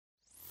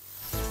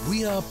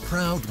We are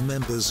proud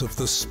members of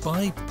the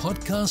Spy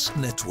Podcast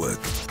Network.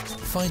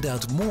 Find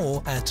out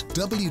more at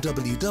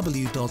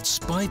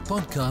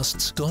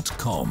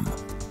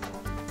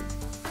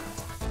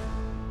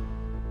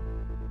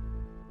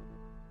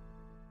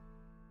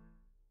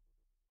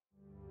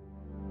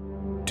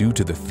Due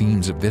to the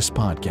themes of this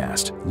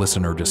podcast,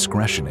 listener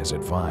discretion is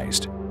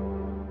advised.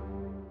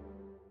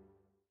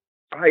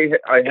 I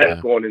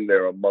had gone in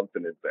there a month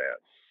in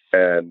advance,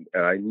 and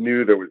I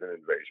knew there was an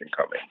invasion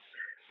coming.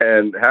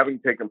 And having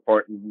taken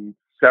part in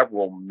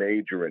several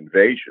major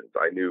invasions,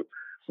 I knew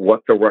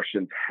what the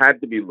Russians had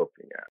to be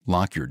looking at.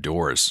 Lock your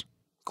doors,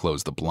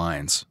 close the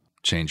blinds,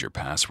 change your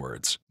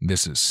passwords.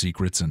 This is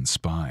Secrets and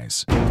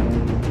Spies.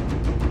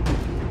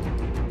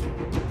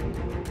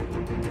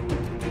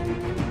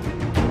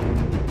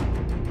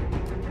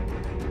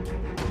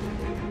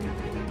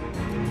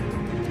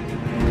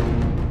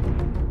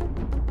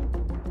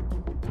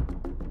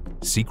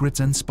 Secrets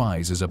and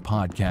Spies is a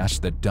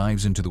podcast that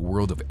dives into the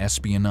world of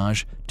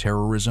espionage,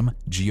 terrorism,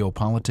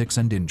 geopolitics,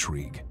 and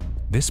intrigue.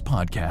 This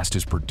podcast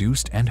is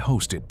produced and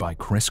hosted by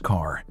Chris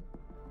Carr.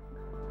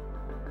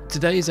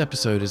 Today's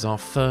episode is our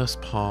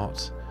first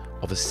part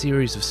of a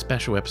series of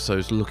special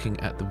episodes looking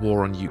at the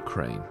war on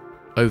Ukraine.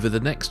 Over the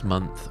next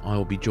month, I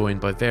will be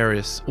joined by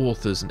various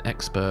authors and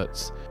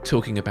experts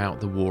talking about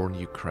the war on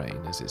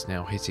Ukraine as it's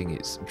now hitting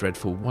its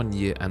dreadful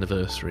one-year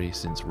anniversary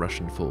since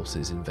Russian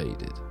forces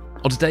invaded.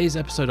 On today's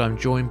episode, I'm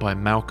joined by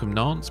Malcolm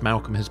Nance.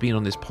 Malcolm has been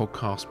on this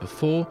podcast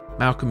before.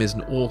 Malcolm is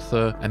an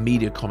author and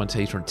media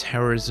commentator on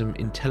terrorism,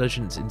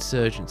 intelligence,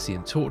 insurgency,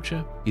 and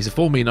torture. He's a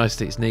former United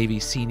States Navy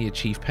Senior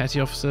Chief Petty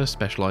Officer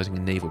specializing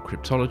in naval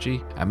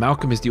cryptology. And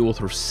Malcolm is the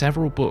author of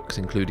several books,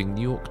 including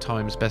New York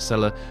Times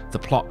bestseller The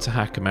Plot to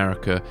Hack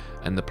America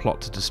and The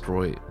Plot to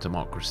Destroy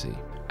Democracy.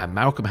 And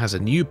Malcolm has a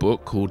new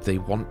book called They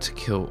Want to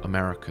Kill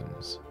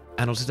Americans.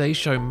 And on today's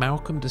show,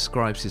 Malcolm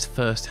describes his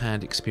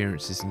first-hand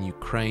experiences in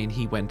Ukraine.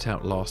 He went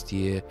out last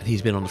year and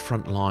he's been on the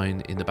front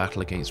line in the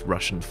battle against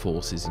Russian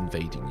forces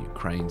invading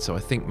Ukraine. So I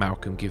think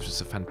Malcolm gives us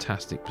a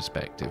fantastic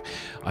perspective.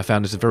 I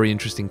found it a very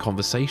interesting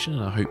conversation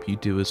and I hope you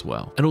do as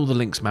well. And all the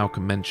links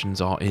Malcolm mentions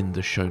are in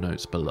the show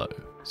notes below.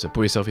 So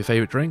pour yourself your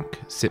favorite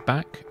drink, sit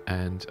back,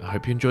 and I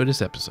hope you enjoy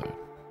this episode.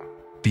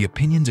 The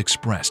opinions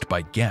expressed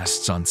by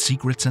guests on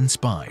Secrets and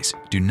Spies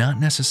do not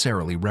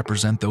necessarily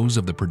represent those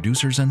of the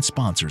producers and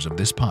sponsors of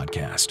this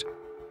podcast.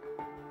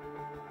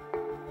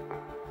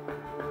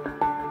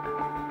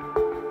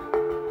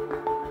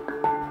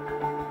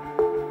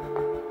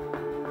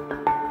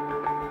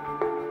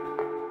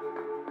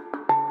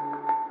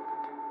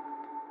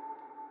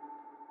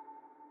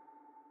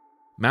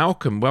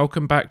 Malcolm,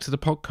 welcome back to the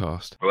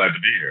podcast. Glad to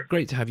be here.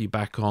 Great to have you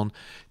back on.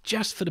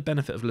 Just for the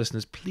benefit of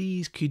listeners,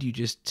 please could you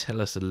just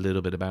tell us a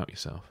little bit about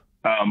yourself?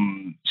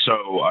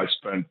 So I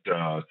spent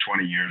 20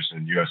 years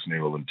in U.S.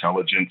 naval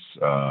intelligence,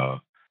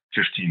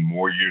 15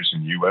 more years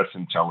in U.S.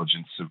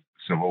 intelligence,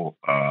 civil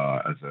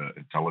as an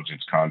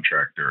intelligence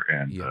contractor,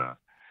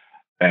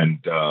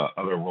 and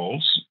other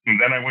roles. And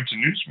then I went to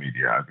news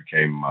media. I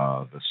became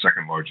the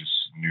second largest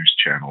news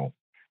channel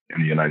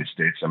in the United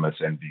States,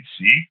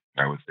 MSNBC.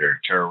 I was their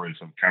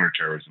terrorism,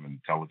 counterterrorism, and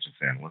intelligence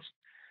analyst.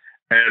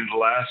 And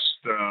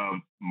last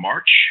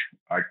March,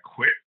 I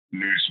quit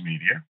news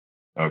media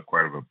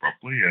quite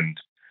abruptly and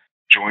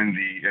joined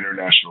the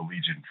International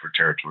Legion for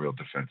Territorial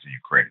Defense of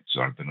Ukraine.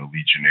 So I've been a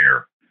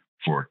legionnaire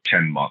for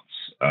 10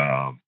 months,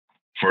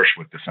 first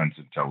with Defense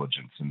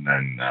Intelligence and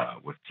then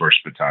with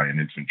 1st Battalion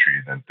Infantry,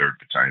 and then 3rd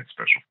Battalion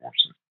Special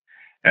Forces,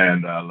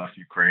 and left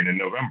Ukraine in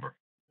November.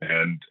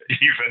 And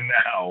even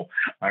now,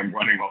 I'm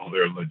running all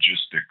their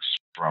logistics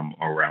from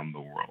around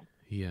the world.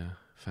 Yeah,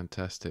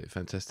 fantastic.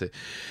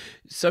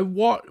 So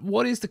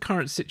what is the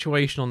current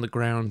situation on the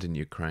ground in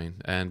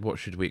Ukraine, and what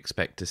should we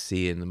expect to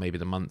see in maybe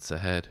the months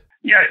ahead?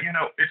 Yeah,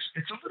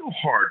 it's a little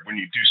hard when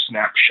you do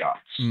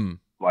snapshots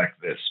like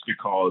this,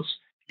 because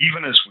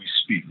even as we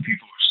speak,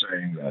 people are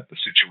saying that the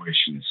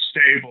situation is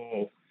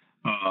stable,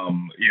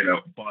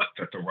 but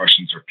that the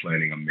Russians are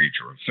planning a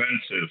major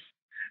offensive.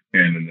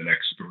 And in the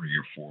next 3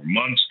 or 4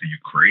 months, the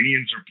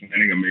Ukrainians are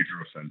planning a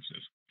major offensive.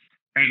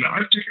 And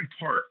I've taken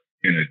part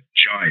in a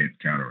giant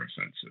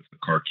counteroffensive, the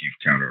Kharkiv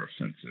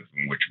counteroffensive,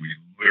 in which we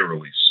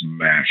literally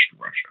smashed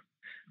Russia.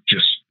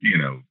 Just,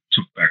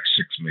 took back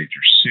 6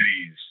 major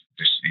cities,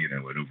 at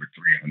over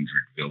 300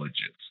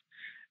 villages,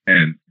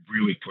 and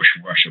really pushed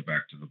Russia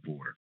back to the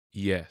border.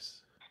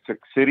 Yes. 6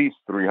 cities,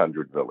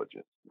 300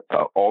 villages,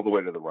 all the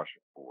way to the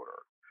Russian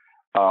border.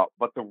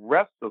 But the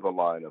rest of the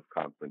line of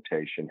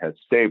confrontation has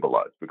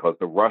stabilized because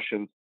the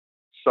Russians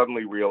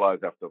suddenly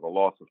realized after the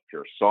loss of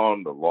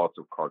Kherson, the loss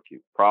of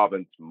Kharkiv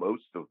province,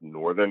 most of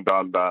northern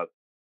Donbass,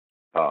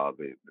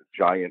 the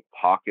giant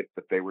pocket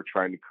that they were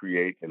trying to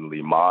create in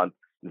Liman,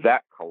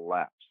 that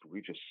collapsed. We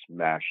just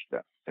smashed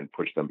them and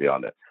pushed them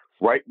beyond it.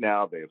 Right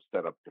now, they have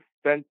set up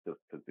defensive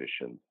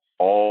positions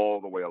all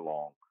the way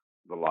along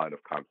the line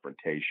of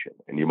confrontation.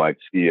 And you might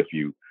see if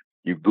you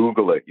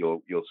Google it,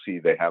 you'll see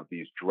they have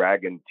these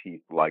dragon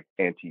teeth like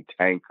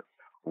anti-tank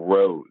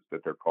rows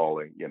that they're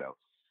calling,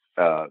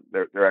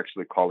 they're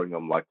actually calling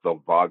them like the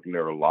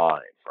Wagner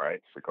line,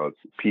 right? Because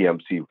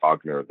PMC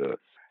Wagner,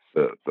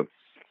 the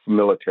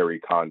military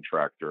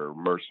contractor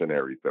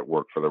mercenaries that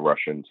work for the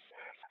Russians,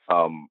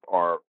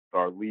 are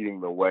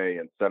leading the way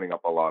and setting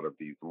up a lot of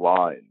these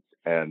lines.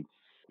 And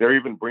they're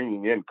even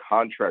bringing in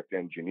contract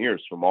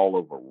engineers from all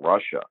over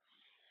Russia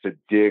to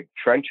dig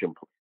trench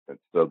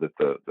emplacements so that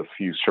the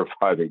few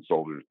surviving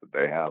soldiers that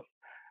they have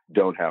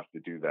don't have to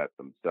do that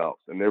themselves.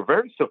 And they're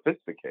very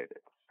sophisticated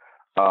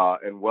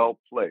and well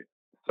placed.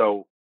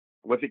 So,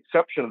 with the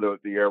exception of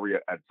the area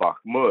at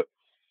Bakhmut,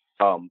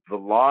 the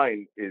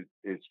line is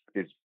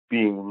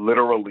being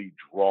literally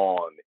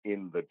drawn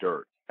in the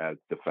dirt as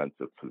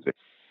defensive positions.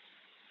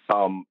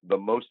 The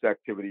most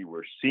activity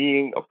we're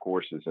seeing, of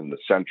course, is in the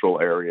central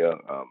area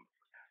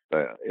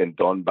in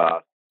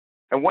Donbass.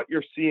 And what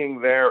you're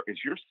seeing there is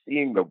you're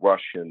seeing the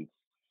Russians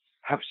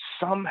have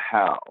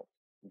somehow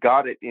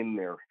got it in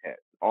their head,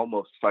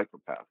 almost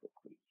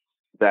psychopathically,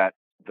 that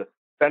the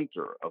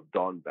center of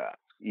Donbass,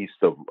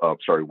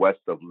 west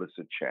of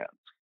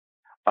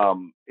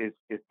Lysychansk,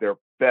 is their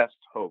best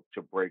hope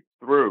to break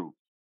through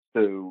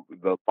to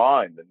the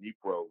line, the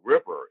Dnipro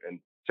River, and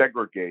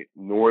segregate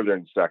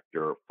northern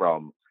sector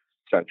from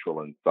central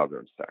and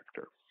southern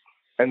sector.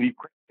 And the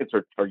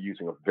Ukrainians are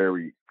using a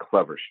very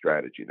clever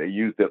strategy. They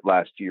used it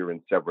last year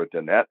in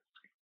Severodonetsk,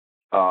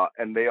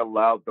 and they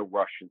allowed the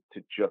Russians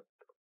to just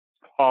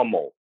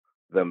pummel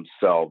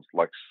themselves,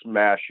 like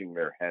smashing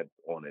their heads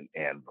on an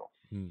anvil,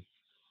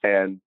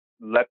 and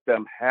let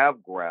them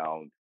have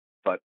ground,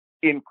 but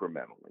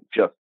incrementally,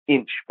 just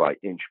inch by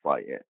inch by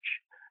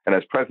inch. And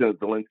as President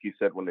Zelensky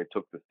said when they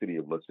took the city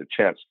of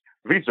Lysychansk,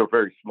 these are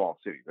very small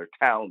cities. They're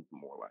towns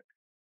more like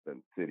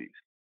than cities.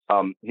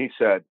 He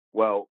said,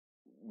 well,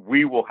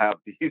 we will have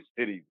these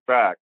cities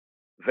back.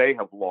 They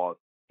have lost,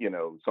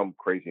 some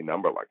crazy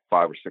number, like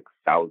 5,000 or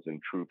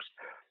 6,000 troops,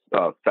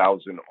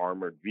 1,000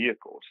 armored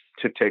vehicles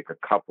to take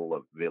a couple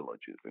of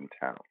villages in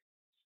town.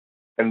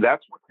 And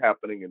that's what's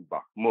happening in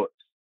Bakhmut.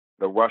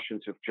 The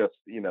Russians have just,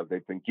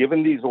 they've been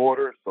given these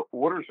orders. The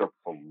orders are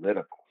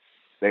political.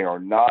 They do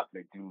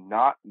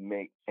not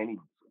make any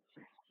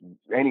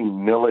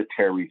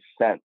military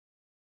sense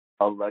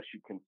unless you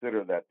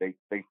consider that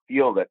they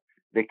feel that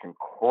they can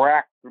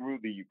crack through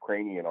the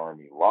Ukrainian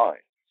army line.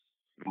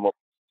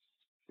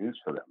 News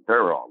for them.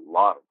 There are a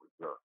lot of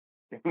reserves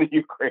in the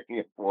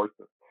Ukrainian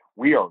forces.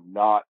 We are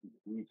not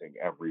using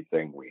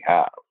everything we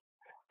have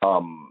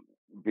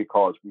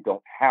because we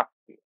don't have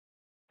to.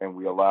 And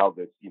we allow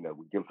this,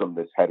 we give them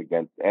this head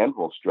against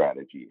anvil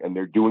strategy, and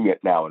they're doing it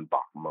now in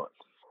Bakhmut.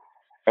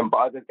 And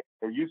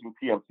they're using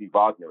PMC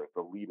Wagner as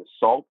the lead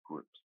assault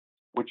groups,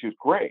 which is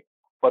great.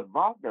 But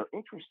Wagner,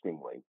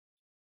 interestingly,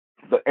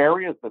 the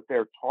areas that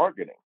they're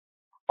targeting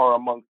are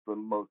amongst the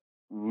most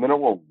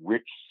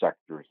mineral-rich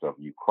sectors of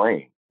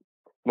Ukraine.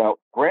 Now,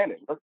 granted,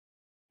 let's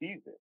seize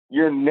it.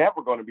 You're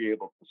never going to be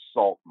able to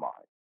salt mine.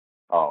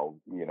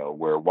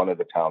 Where one of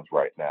the towns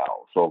right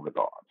now,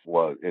 Soledar,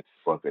 was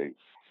a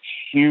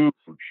huge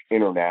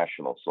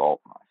international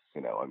salt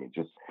mine.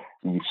 Just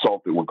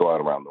salt that would go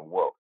out around the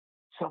world.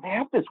 So they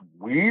have this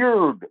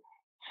weird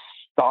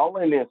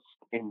Stalinist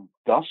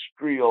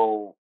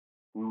industrial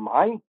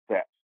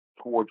mindset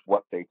towards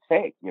what they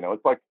take.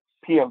 It's like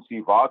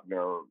PMC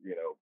Wagner,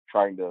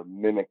 trying to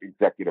mimic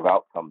executive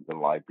outcomes in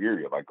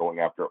Liberia by going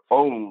after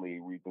only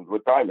regions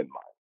with diamond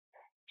mines.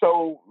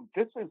 So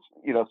this is,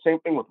 same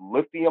thing with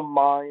lithium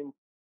mines.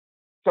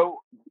 So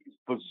these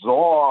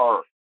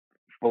bizarre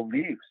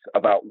beliefs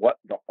about what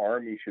the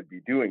army should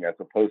be doing as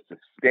opposed to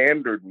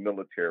standard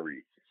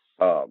military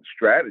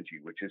strategy,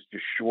 which is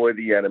destroy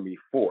the enemy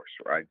force,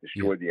 right?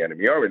 Destroy the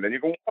enemy army. And then you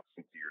go walk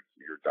into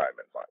your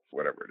diamond mines,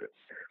 whatever it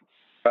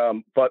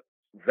is. But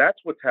that's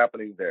what's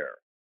happening there.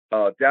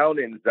 Down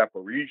in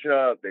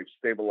Zaporizhia, they've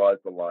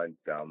stabilized the lines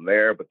down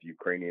there, but the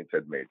Ukrainians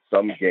had made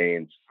some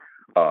gains.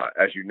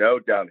 As you know,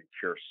 down in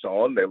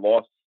Kherson, they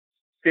lost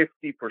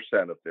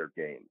 50% of their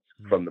gains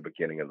from the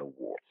beginning of the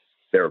war.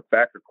 They're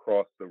back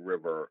across the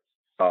river,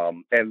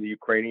 and the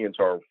Ukrainians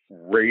are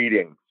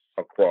raiding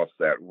across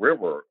that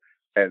river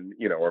and,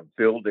 are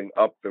building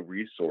up the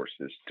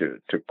resources to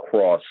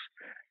cross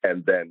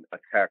and then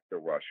attack the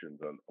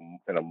Russians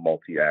in a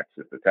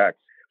multi-axis attack.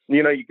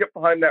 You get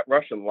behind that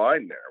Russian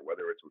line there,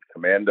 whether it's with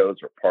commandos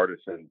or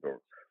partisans or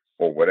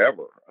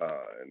whatever,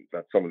 and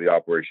that's some of the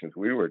operations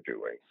we were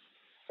doing.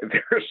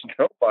 There's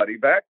nobody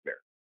back there,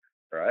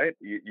 right?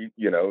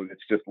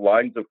 It's just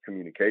lines of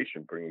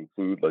communication bringing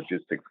food,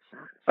 logistics,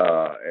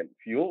 and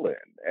fuel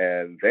in,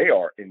 and they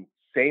are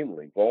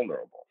insanely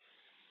vulnerable.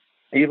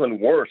 Even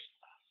worse,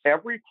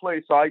 every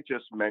place I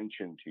just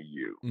mentioned to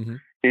you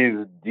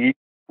is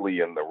deeply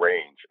in the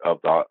range of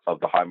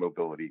the high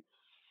mobility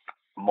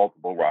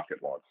multiple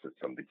rocket launch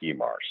system, the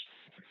HIMARS.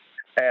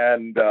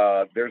 And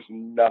there's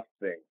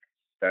nothing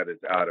that is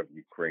out of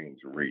Ukraine's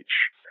reach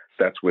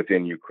that's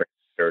within Ukraine's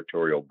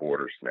territorial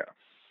borders now.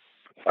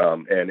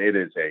 And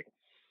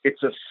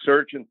it's a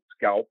surgeon's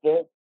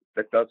scalpel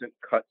that doesn't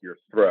cut your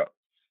throat.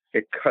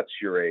 It cuts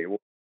your aorta,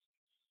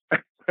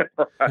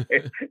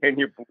 right? And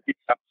you bleed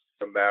out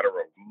in a matter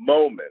of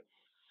moments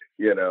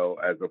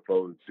as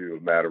opposed to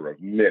a matter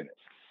of minutes.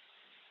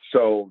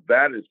 So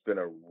that has been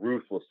a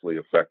ruthlessly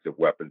effective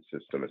weapon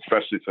system,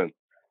 especially since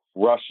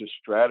Russia's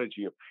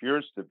strategy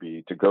appears to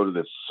be to go to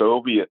the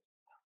Soviet.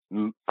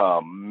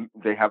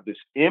 They have this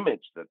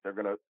image that they're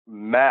going to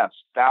mass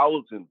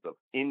thousands of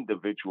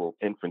individual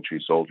infantry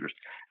soldiers,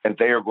 and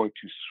they are going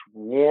to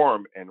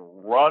swarm and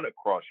run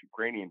across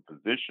Ukrainian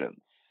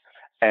positions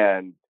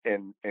and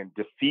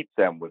defeat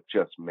them with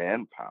just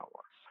manpower,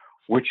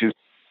 which is,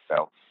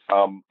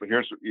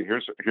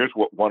 here's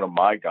what one of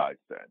my guys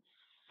said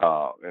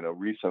in a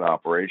recent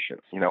operation.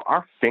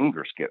 Our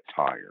fingers get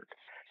tired,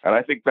 and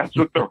I think that's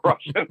what the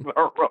Russians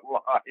are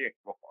relying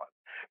on.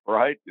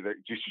 Right?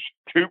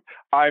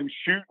 I'm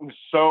shooting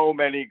so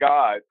many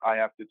guys, I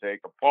have to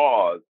take a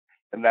pause,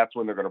 and that's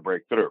when they're going to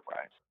break through,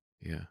 right?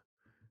 Yeah,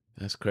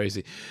 that's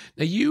crazy.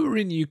 Now, you were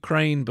in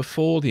Ukraine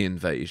before the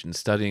invasion,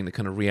 studying the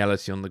kind of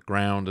reality on the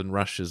ground and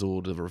Russia's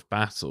order of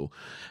battle.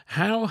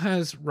 How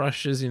has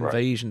Russia's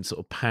invasion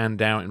sort of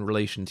panned out in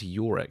relation to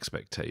your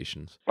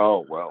expectations?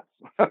 Oh, well,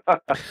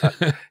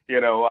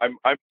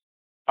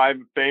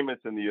 I'm famous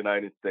in the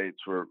United States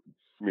for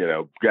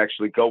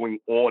actually going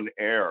on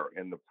air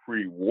in the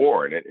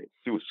pre-war. And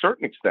to a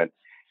certain extent,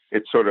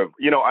 it's sort of,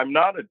 I'm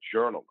not a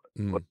journalist.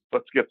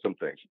 Let's get some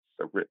things.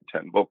 I've written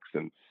 10 books,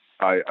 and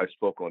I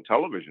spoke on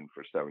television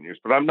for 7 years,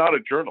 but I'm not a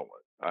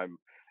journalist. As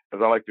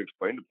I like to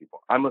explain to people,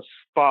 I'm a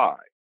spy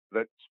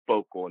that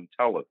spoke on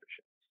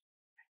television.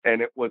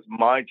 And it was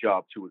my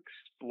job to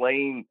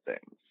explain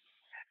things.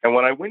 And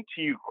when I went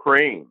to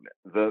Ukraine,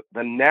 the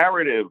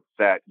narrative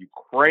that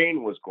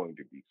Ukraine was going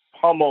to be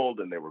pummeled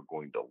and they were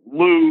going to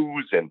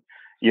lose and,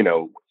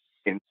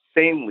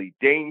 insanely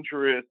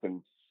dangerous.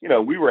 And,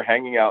 we were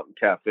hanging out in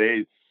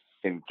cafes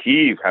in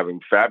Kyiv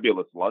having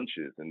fabulous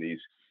lunches. And these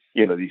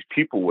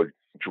people would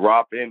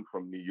drop in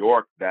from New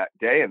York that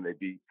day and they'd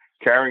be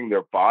carrying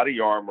their body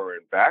armor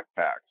and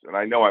backpacks. And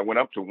I know I went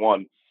up to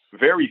one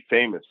very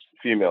famous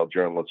female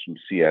journalist from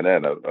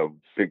CNN, a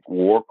big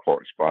war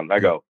correspondent. I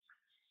go,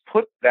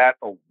 put that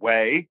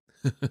away.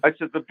 I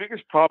said, the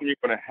biggest problem you're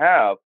going to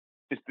have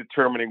is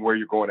determining where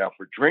you're going out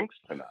for drinks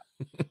tonight.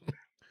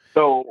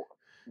 So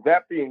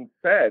that being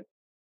said,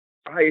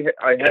 I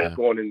had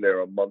gone in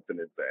there a month in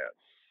advance,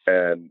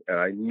 and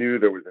I knew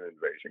there was an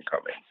invasion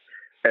coming.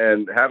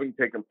 And having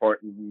taken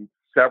part in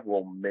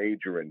several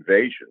major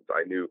invasions,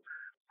 I knew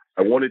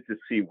I wanted to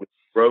see which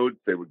roads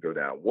they would go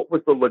down. What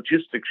was the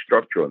logistic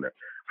structure on there?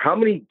 How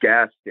many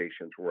gas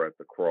stations were at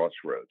the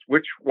crossroads?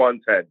 Which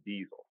ones had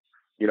diesel?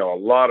 A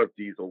lot of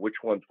diesel.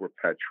 Which ones were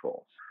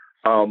petrol?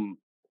 One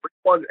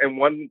of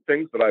the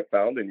things that I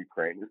found in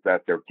Ukraine is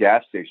that their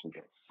gas stations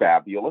are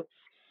fabulous.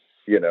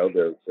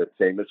 They're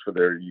famous for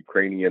their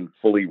Ukrainian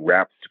fully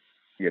wrapped,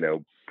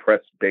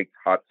 press baked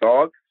hot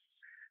dogs,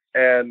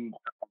 and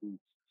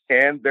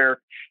they're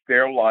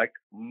like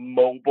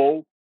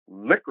mobile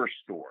liquor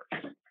stores.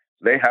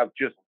 They have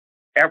just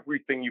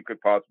everything you could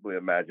possibly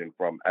imagine,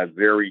 from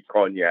Azeri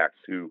cognac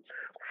to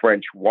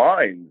French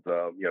wines,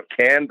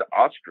 canned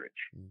ostrich.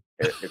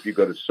 If you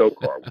go to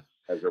Sokar,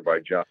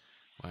 Azerbaijan,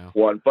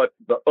 one. But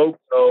the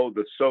Okto,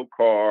 the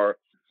Sokar,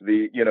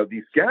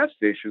 these gas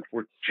stations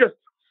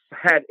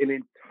had an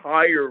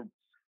entire,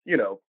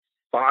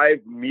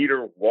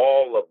 5-meter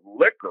wall of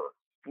liquor,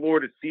 floor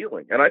to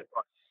ceiling. And I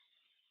thought,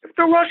 if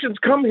the Russians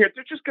come here,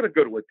 they're just going to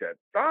go to a dead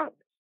stop.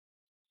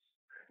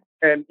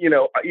 And,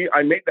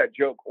 I made that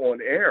joke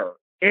on air,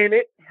 and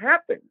it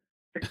happened.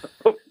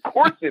 Of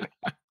course it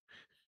happened.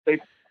 They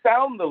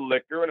found the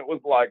liquor, and it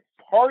was like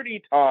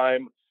party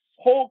time.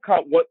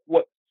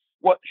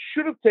 What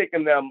should have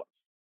taken them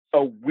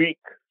a week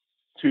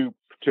to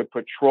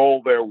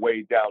patrol their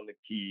way down to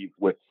Kyiv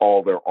with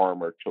all their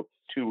armor took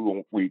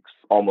 2 weeks,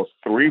 almost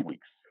 3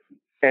 weeks.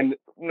 And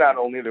not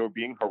only they were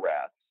being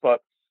harassed,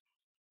 but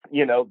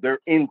their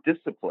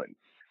indiscipline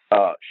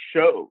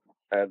showed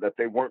that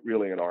they weren't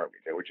really an army.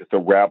 They were just a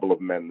rabble of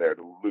men there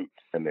to loot,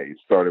 and they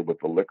started with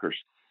the liquor.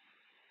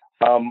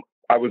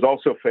 I was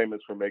also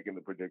famous for making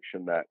the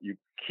prediction that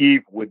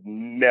Kyiv would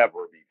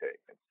never be taken.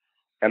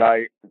 And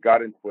I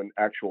got into an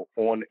actual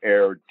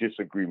on-air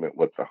disagreement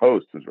with the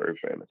host, who's very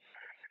famous.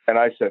 And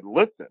I said,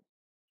 listen,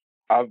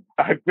 I've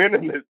been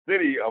in this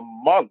city a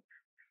month.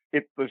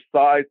 It's the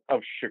size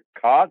of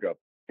Chicago,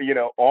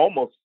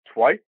 almost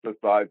twice the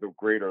size of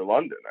Greater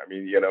London. I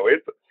mean,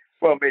 it's,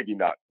 well, maybe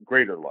not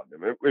Greater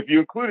London. If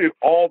you included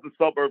all the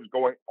suburbs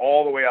going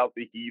all the way out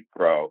to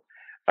Heathrow,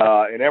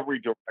 in every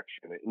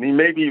direction, and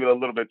maybe even a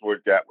little bit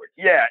towards Gatwick.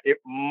 Yeah,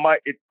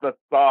 it's the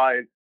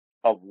size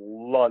of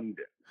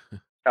London.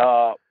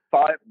 5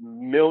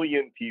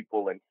 million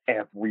people, and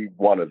every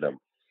one of them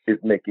is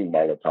making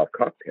Molotov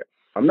cocktails.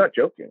 I'm not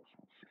joking.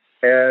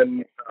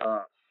 And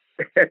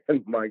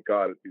my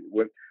God,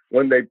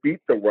 when they beat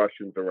the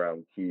Russians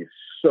around Kyiv,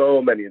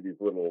 so many of these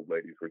little old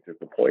ladies were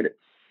disappointed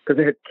because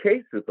they had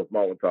cases of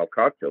Molotov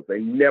cocktails they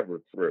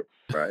never threw,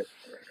 right?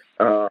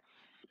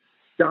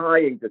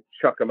 Dying to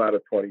chuck them out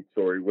of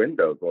 20-story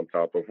windows on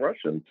top of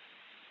Russians.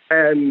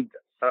 And,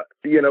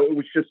 it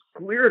was just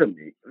clear to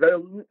me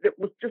that it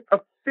was just a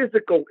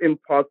physical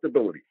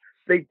impossibility.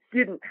 they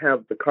didn't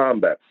have the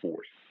combat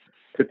force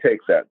to take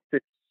that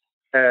city.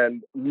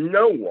 And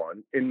no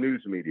one in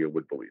news media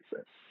would believe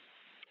this.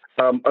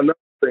 Another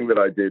thing that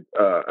I did,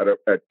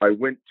 I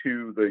went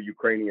to the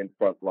Ukrainian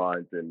front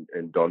lines in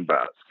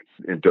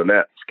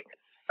Donetsk,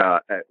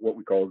 at what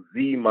we call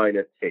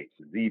Z-8,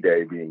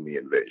 Z-Day being the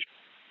invasion,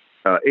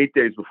 8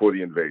 days before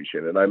the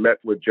invasion. And I met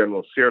with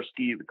General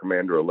Syrskyi, the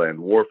commander of land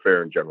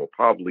warfare, and General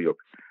Pavlyuk,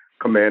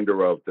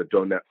 commander of the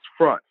Donetsk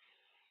front.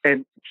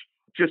 And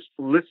just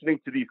listening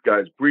to these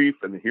guys brief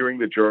and hearing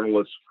the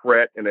journalists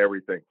fret and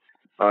everything,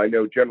 I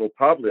know General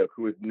Pavlyuk,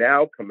 who is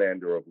now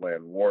commander of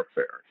land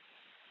warfare.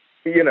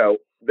 You know,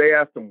 they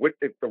asked him,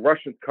 if the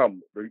Russians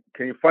come,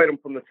 can you fight them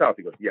from the south?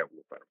 He goes, yeah,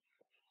 we'll fight them.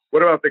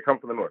 What about if they come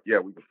from the north? Yeah,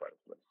 we can fight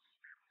them.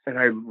 And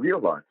I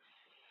realized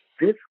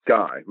this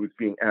guy who's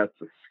being asked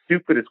the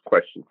stupidest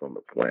questions on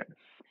the planet,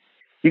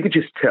 you could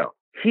just tell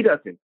he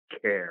doesn't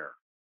care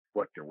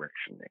what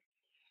direction they.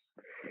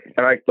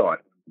 And I thought,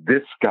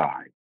 this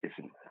guy is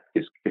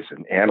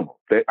an animal.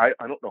 I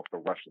don't know if the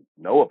Russians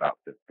know about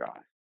this guy,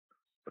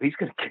 but he's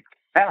going to kick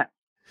ass.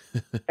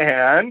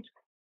 And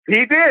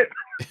he did.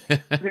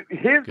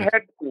 His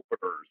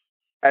headquarters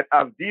at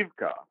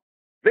Avdiivka,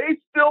 they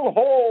still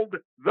hold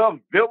the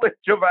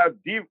village of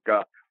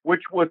Avdiivka,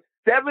 which was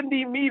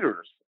 70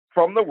 meters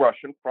from the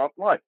Russian front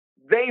line.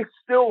 They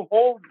still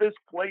hold this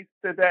place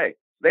today.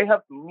 They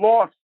have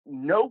lost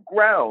no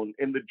ground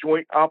in the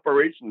joint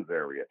operations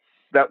area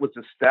that was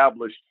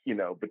established,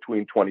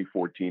 between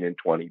 2014 and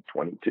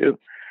 2022.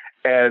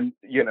 And,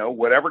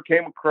 whatever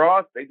came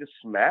across, they just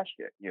smashed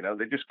it.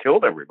 They just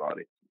killed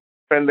everybody.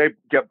 And they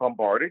get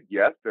bombarded.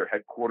 Yes, their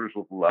headquarters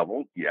was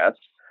leveled. Yes.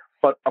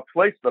 But a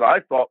place that I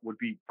thought would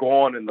be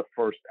gone in the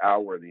first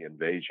hour of the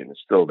invasion is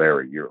still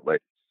there a year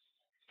later.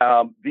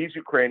 These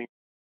Ukrainians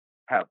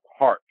have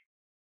heart.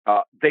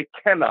 They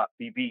cannot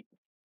be beaten.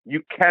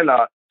 You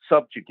cannot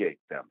subjugate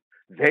them.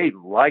 They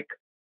like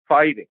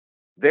fighting.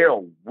 They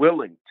are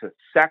willing to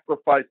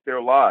sacrifice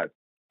their lives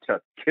to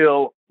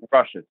kill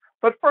Russians.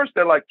 But first,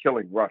 they like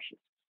killing Russians.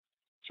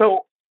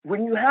 So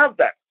when you have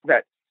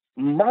that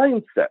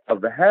mindset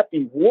of the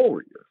happy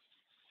warrior,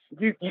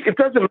 it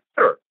doesn't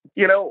matter.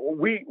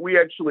 We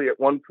actually at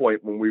one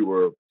point when we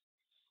were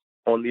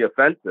on the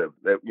offensive,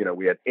 that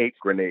we had 8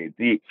 grenades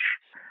each,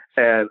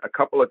 and a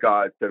couple of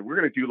guys said we're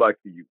going to do like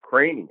the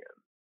Ukrainians,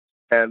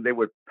 and they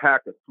would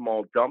pack a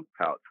small dump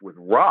pouch with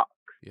rocks.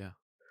 Yeah.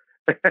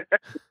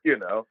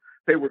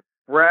 They would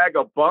frag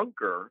a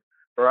bunker,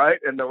 right?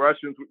 And the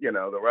Russians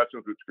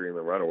would scream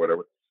and run or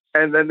whatever.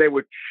 And then they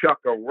would chuck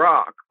a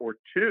rock or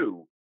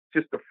two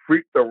just to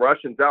freak the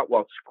Russians out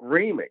while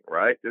screaming,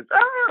 right? Just,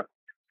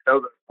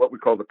 what we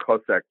call the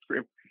Cossack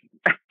scream.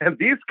 And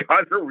these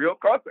guys are real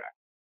Cossacks.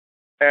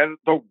 And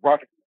the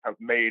Russians have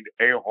made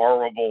a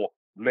horrible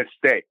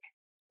mistake.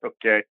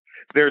 Okay,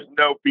 there's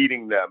no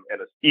beating them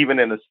even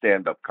in a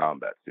stand-up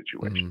combat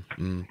situation.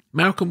 Mm-hmm.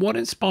 Malcolm, what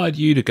inspired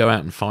you to go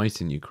out and fight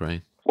in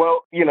Ukraine?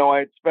 Well, I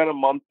had spent a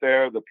month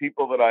there. The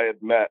people that I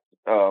had met,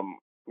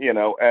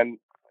 and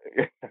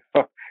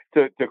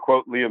to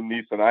quote Liam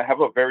Neeson, I have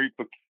a very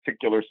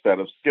particular set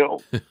of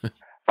skills.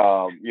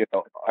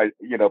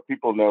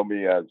 People know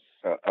me as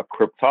a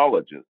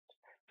cryptologist,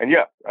 and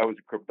yes, I was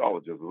a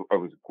cryptologist. I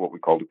was what we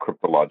called a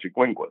cryptologic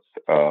linguist.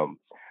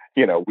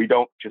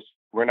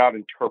 We're not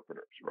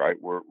interpreters, right?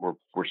 We're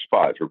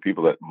spies. We're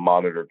people that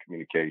monitor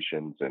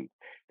communications and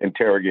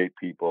interrogate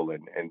people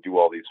and do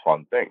all these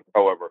fun things.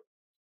 However,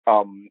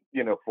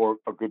 for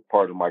a good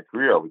part of my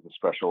career, I was a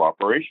special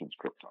operations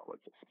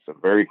cryptologist. It's a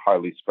very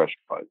highly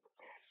specialized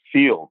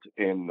field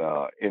in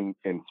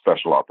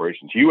special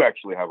operations. You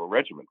actually have a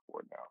regiment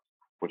for it now,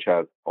 which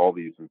has all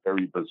these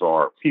very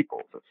bizarre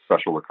people, the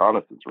Special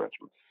Reconnaissance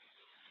Regiment,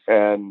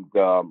 and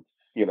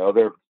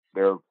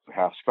they're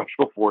half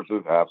special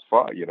forces, half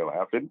spy,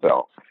 half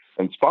intel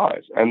and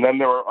spies. And then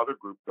there are other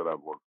groups that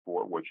I've worked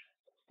for, which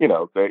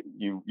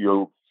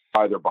you're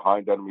either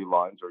behind enemy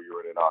lines or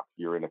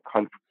you're in a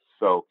country.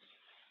 So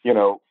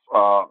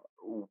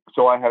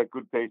so I had a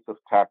good base of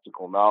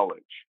tactical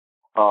knowledge,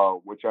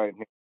 which I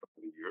enhanced over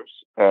the years.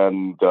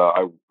 And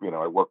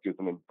I worked as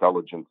an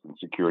intelligence and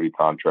security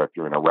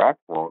contractor in Iraq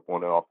for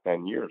on and off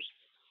 10 years.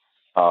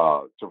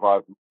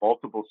 Survived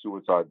multiple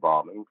suicide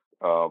bombings.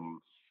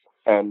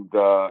 And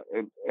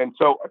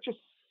so I just,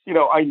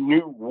 I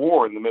knew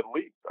war in the Middle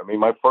East. I mean,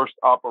 my first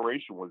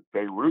operation was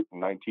Beirut in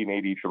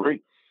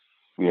 1983,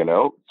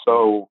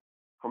 so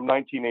from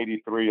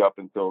 1983 up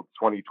until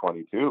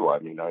 2022, I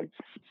mean,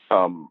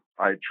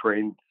 I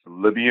trained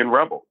Libyan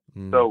rebels.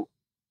 So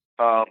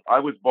I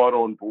was brought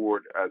on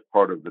board as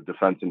part of the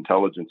defense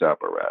intelligence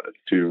apparatus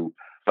to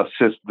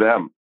assist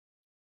them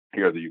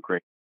here, the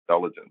Ukrainian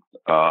intelligence.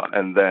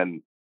 And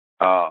then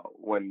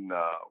when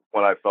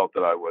I felt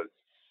that I was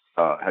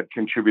had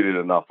contributed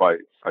enough,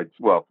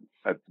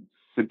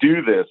 to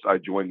do this, I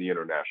joined the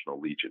International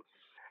Legion,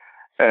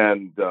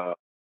 and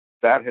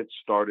that had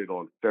started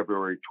on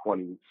February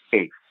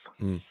 28th,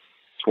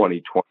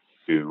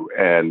 2022,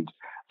 and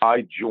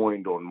I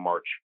joined on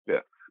March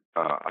 5th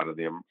out of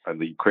the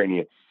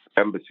Ukrainian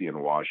embassy in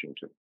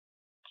Washington.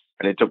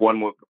 And they took one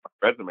look at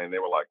my resume and they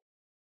were like,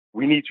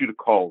 we need you to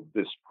call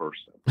this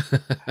person.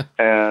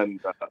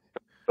 And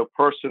the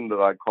person that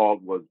I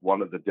called was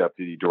one of the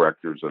deputy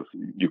directors of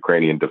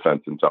Ukrainian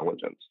Defense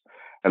Intelligence.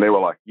 And they were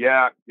like,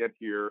 yeah, get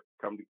here,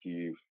 come to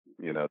Kyiv,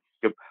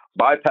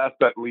 bypass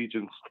that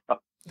Legion stuff.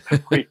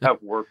 We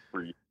have work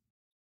for you.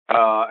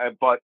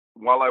 But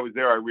while I was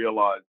there, I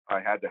realized I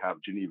had to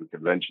have Geneva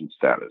Convention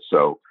status.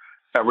 So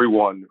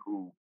everyone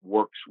who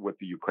works with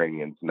the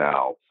Ukrainians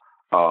now,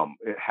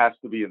 it has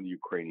to be in the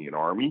Ukrainian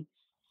army.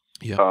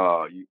 Yeah.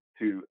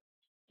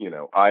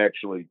 I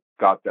actually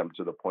got them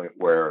to the point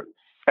where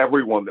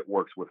everyone that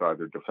works with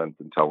either defense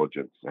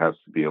intelligence has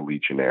to be a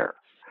legionnaire.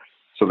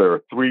 So there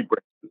are three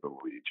branches of the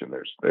Legion.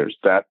 There's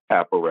that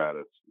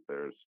apparatus.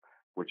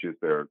 Which is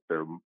their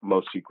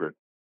most secret,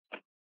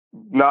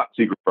 not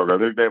secret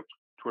program. They have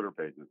Twitter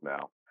pages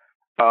now.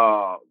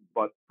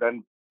 But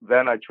then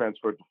I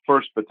transferred to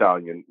 1st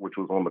Battalion, which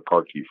was on the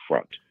Kharkiv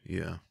front.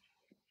 Yeah.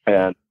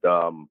 And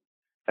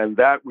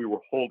that we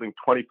were holding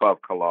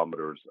 25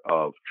 kilometers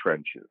of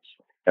trenches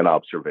and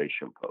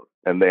observation posts,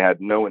 and they had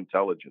no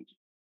intelligence.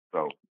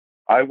 So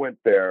I went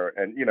there,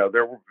 and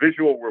there were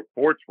visual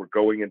reports were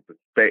going into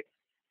space,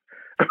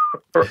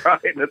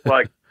 right? And it's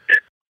like,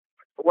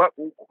 what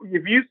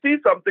if you see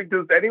something?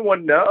 Does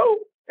anyone know?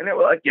 And they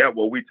were like, yeah,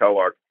 well, we tell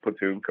our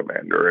platoon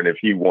commander, and if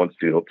he wants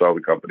to, he'll tell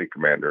the company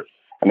commander.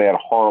 And they had a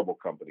horrible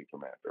company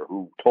commander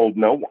who told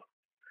no one.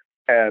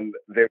 And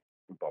they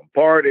were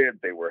bombarded.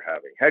 They were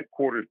having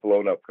headquarters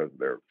blown up because of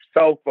their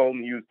cell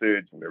phone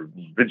usage and their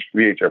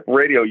VHF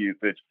radio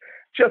usage.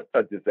 Just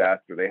a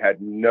disaster. They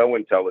had no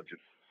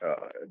intelligence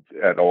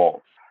at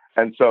all.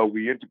 And so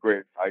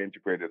I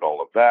integrated all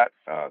of that.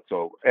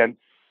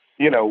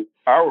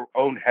 Our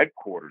own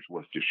headquarters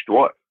was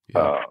destroyed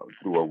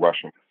through a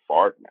Russian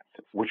bombardment,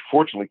 which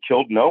fortunately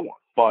killed no one.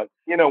 But,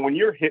 when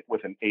you're hit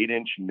with an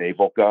 8-inch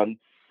naval gun,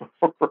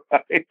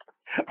 right,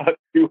 a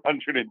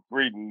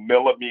 203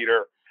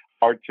 millimeter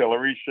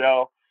artillery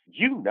shell,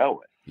 you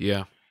know it.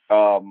 Yeah.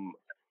 And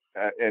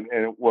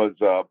it was,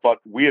 but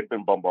we had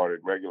been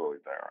bombarded regularly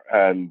there.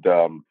 And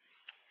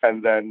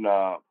then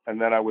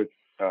I was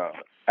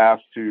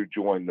asked to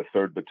join the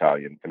 3rd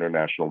Battalion,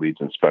 International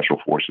Legion Special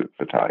Forces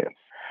Battalion.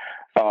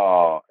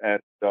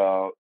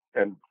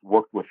 And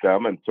worked with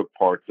them and took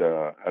part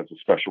as a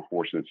special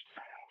forces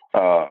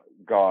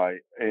guy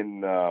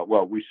in,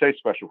 we say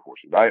special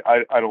forces.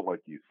 I don't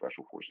like to use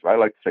special forces. I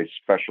like to say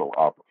special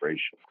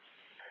operations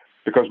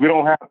because we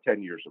don't have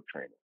 10 years of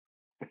training,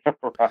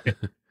 right?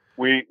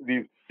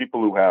 These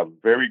people who have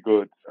very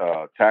good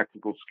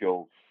tactical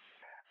skills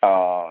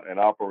and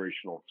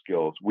operational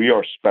skills, we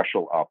are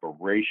special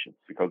operations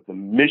because the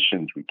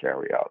missions we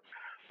carry out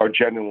are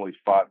generally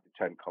 5 to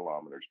 10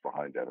 kilometers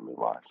behind enemy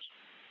lines.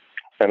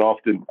 And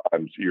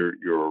oftentimes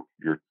you're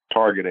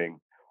targeting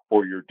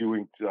or you're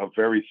doing a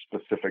very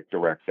specific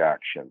direct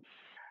action.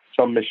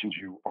 Some missions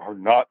you are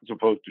not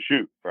supposed to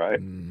shoot, right?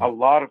 A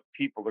lot of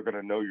people are going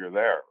to know you're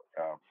there.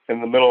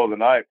 In the middle of the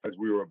night, as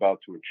we were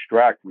about to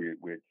extract, we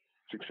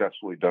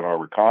successfully done our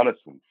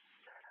reconnaissance.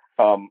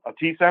 A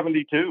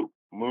T-72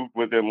 moved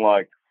within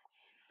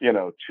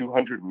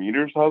 200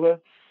 meters of us,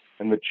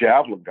 and the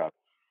javelin got,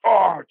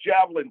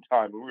 javelin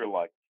time. And we were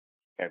like,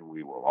 and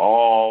we will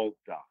all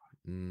die.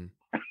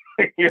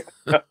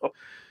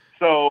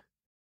 So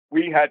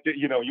we had to,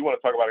 you want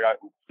to talk about a guy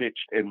who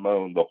bitched and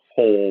moaned the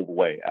whole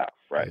way out,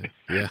 right?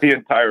 Yeah. The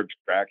entire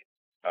extraction.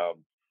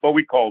 But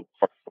we called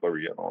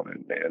artillery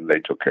on, and they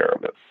took care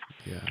of it.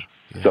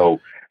 Yeah.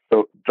 So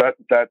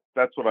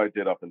that's what I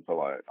did up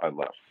until I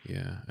left.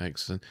 Yeah,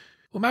 excellent.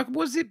 Well, Malcolm,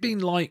 what's it been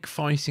like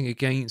fighting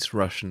against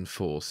Russian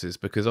forces?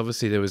 Because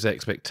obviously there was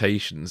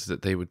expectations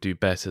that they would do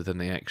better than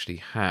they actually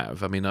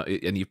have. I mean,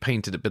 and you've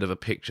painted a bit of a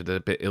picture they're a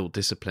bit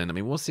ill-disciplined. I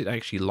mean, what's it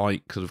actually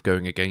like sort of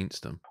going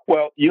against them?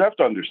 Well, you have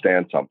to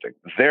understand something.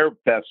 Their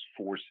best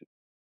forces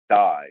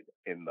died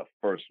in the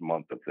first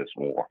month of this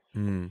war.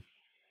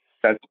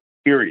 That's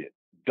period.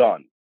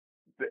 Done.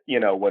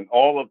 When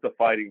all of the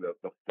fighting,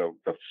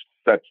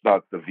 that's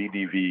not the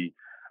VDV,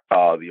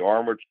 the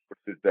armored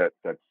forces that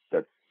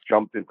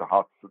jumped into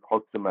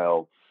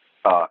Hostomel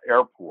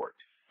airport,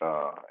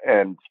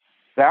 and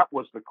that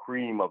was the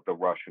cream of the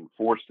Russian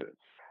forces,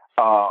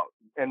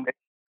 and they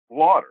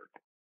slaughtered.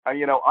 I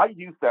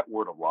use that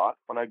word a lot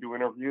when I do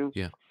interviews,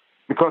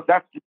 because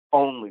that's the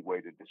only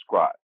way to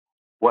describe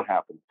what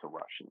happens to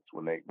Russians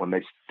when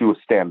they do a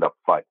stand-up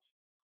fight.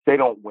 They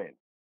don't win,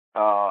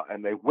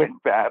 and they win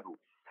badly.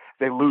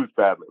 They lose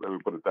badly. Let me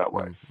put it that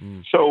way.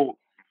 So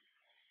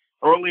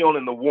early on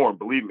in the war, and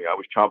believe me, I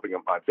was chomping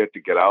at my bit to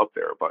get out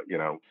there. But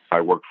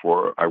I worked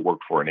for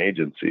an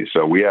agency,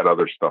 so we had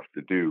other stuff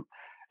to do,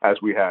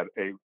 as we had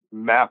a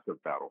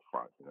massive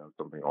battlefront.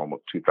 Something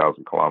almost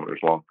 2,000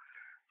 kilometers long,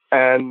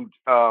 and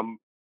the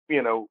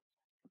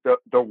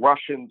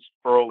Russians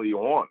early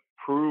on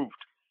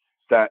proved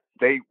that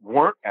they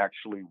weren't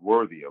actually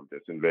worthy of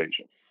this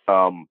invasion.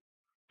 And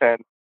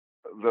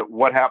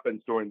what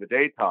happens during the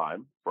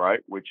daytime, right,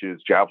 which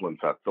is Javelin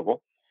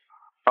Festival,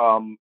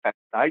 at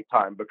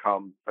nighttime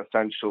becomes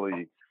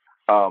essentially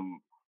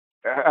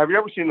Have you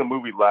ever seen the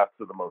movie Last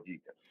of the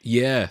Mohicans?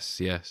 Yes,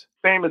 yes.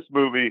 Famous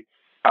movie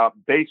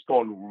based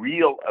on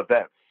real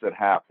events that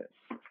happened.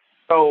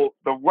 So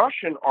the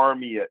Russian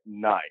army at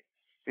night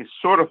is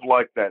sort of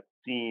like that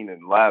scene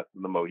in Last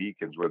of the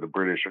Mohicans where the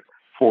British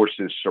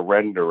forces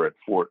surrender at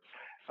Fort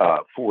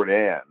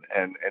Anne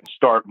and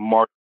start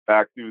marching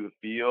back through the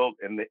field,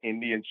 and the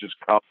Indians just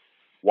come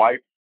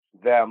wipe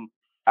them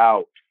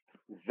out.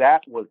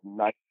 That was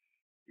night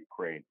in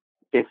Ukraine.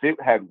 If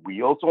it had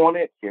wheels on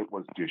it, it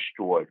was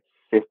destroyed.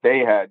 If they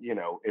had,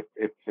 if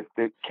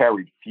it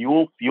carried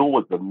fuel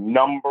was the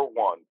number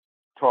one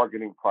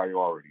targeting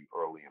priority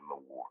early in the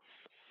war.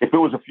 If it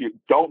was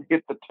don't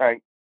hit the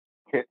tank,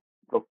 hit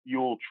the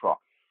fuel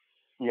truck,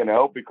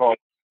 because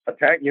a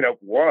tank,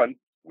 one,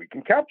 we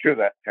can capture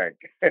that tank.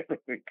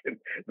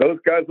 Those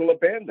guys will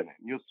abandon it.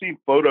 You'll see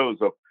photos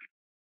of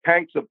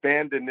tanks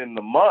abandoned in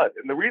the mud.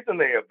 And the reason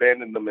they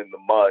abandoned them in the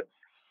mud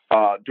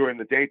during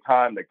the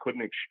daytime, they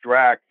couldn't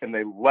extract and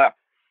they left,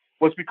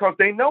 was because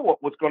they know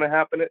what was going to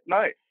happen at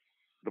night.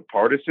 The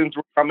partisans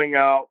were coming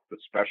out, the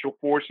special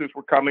forces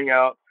were coming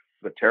out,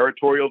 the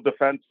territorial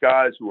defense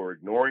guys who are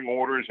ignoring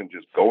orders and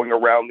just going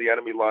around the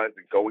enemy lines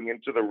and going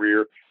into the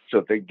rear so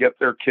that they get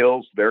their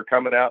kills, they're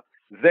coming out.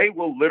 They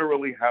will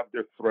literally have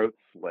their throats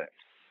slit.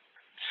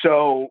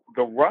 So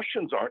the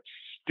Russians aren't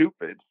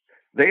stupid.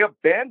 They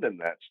abandon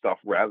that stuff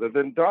rather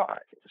than die.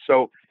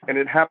 So, and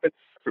it happens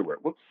everywhere.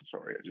 Whoops,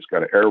 sorry, I just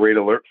got an air raid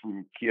alert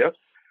from Kiev.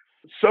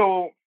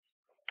 So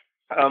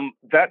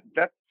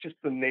that's just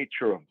the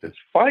nature of this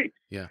fight.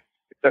 Yeah,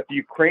 that the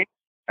Ukraine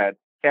had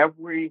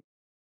every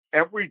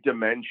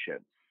dimension,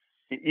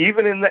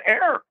 even in the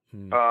air.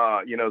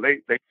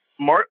 They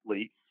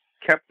smartly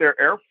kept their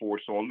air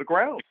force on the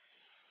ground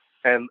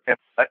and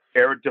let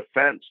air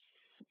defense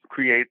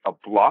create a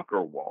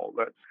blocker wall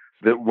that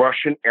the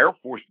Russian Air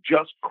Force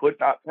just could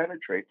not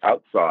penetrate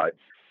outside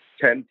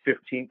 10,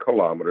 15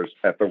 kilometers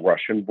at the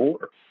Russian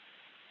border.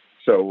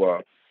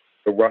 So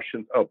the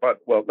Russians,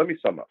 let me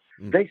sum up.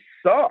 They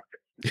suck.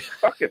 They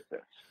suck at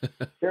this.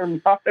 They're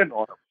not an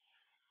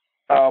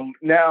army.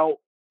 Now,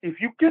 if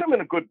you get them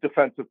in a good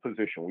defensive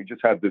position, we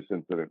just had this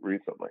incident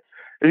recently.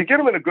 If you get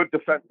them in a good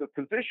defensive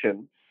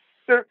position,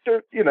 they're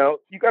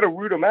you got to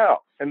root them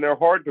out, and they're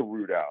hard to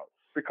root out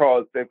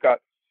because they've got,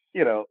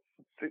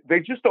 they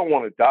just don't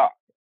want to die,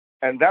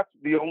 and that's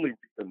the only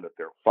reason that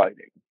they're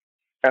fighting.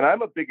 And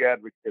I'm a big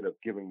advocate of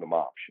giving them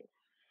options,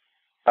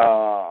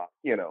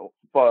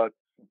 but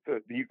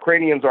the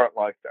Ukrainians aren't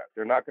like that.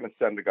 They're not going to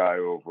send a guy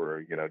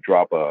over,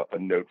 drop a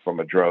note from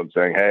a drone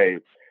saying, hey,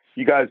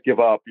 you guys give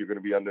up, you're going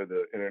to be under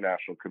the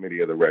International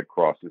Committee of the Red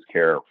Cross's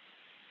care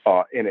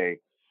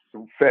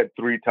fed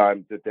 3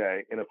 times a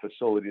day in a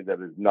facility that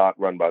is not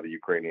run by the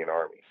Ukrainian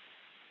army.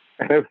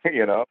 And if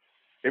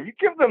you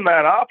give them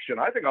that option,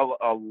 I think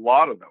a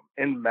lot of them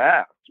en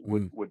masse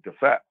would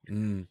defect.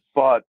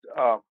 But,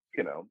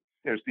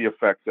 there's the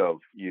effect of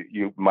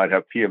you might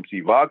have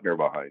PMC Wagner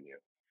behind you,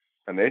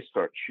 and they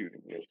start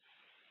shooting you.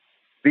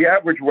 The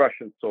average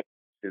Russian soldier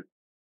is,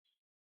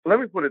 let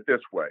me put it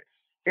this way.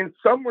 In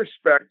some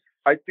respects,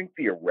 I think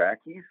the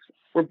Iraqis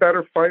were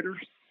better fighters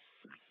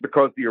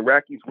because the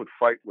Iraqis would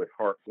fight with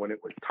heart when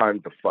it was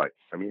time to fight.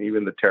 I mean,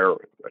 even the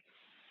terrorists.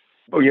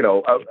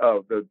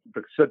 The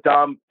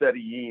Saddam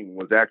Fedayeen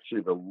was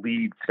actually the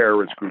lead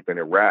terrorist group in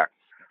Iraq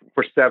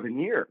for 7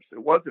 years.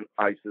 It wasn't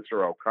ISIS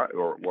or Al Qaeda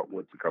or what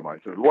would become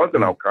ISIS. It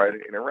wasn't Al Qaeda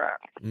in Iraq.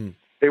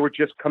 They were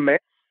just commanders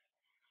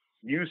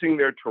using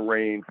their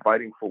terrain,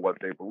 fighting for what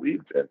they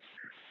believed in.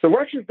 The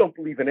Russians don't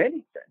believe in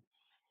anything.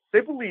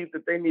 They believe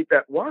that they need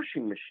that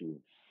washing machine.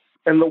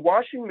 And the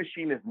washing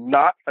machine is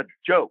not a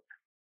joke.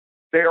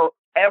 They are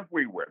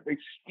everywhere. They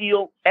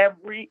steal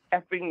every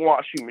effing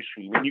washing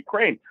machine in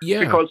Ukraine.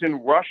 Because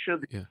in Russia,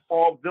 the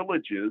small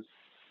villages,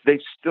 they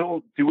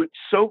still do it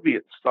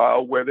Soviet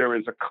style, where there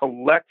is a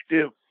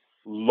collective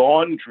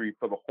laundry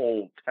for the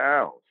whole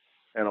town.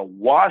 And a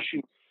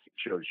washing machine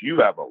shows you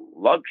have a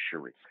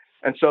luxury.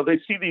 And so they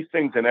see these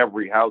things in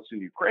every house in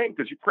Ukraine,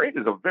 because Ukraine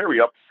is a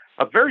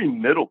very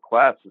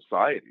middle-class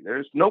society.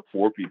 There's no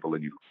poor people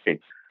in Ukraine.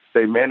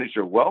 They manage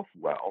their wealth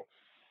well.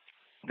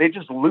 They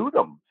just loot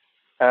them.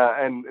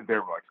 And they're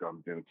like,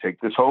 I'm going to take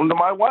this home to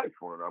my wife,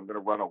 or I'm going to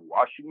run a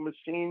washing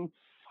machine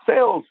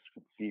sales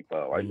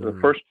depot. The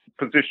first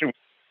position,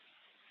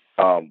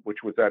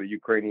 which was at a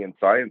Ukrainian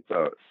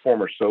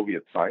former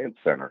Soviet science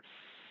center,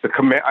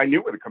 I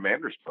knew where the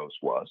commander's post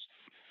was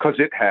because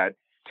it had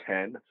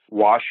 10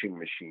 washing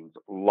machines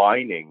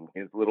lining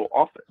his little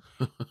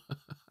office.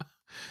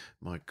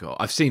 My God,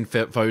 I've seen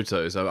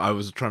photos. I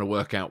was trying to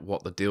work out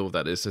what the deal with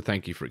that is. So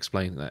thank you for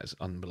explaining that. It's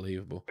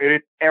unbelievable.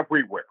 It's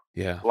everywhere.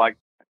 Yeah. Like,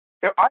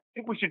 I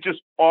think we should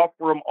just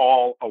offer them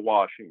all a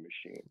washing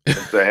machine and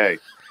say, hey,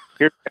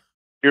 here's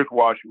a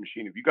washing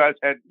machine. If you guys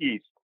head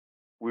east,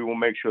 we will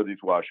make sure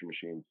these washing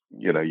machines,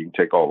 you can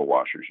take all the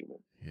washers in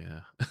it.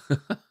 Yeah.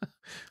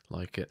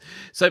 Like it.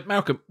 So,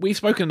 Malcolm, we've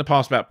spoken in the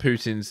past about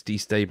Putin's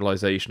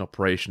destabilization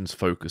operations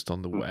focused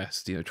on the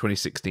West.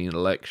 2016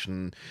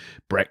 election,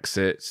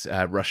 Brexit,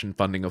 Russian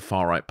funding of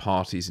far-right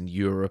parties in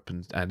Europe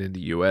and in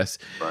the US.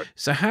 Right.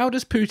 So how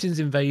does Putin's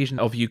invasion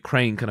of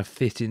Ukraine kind of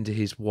fit into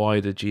his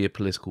wider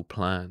geopolitical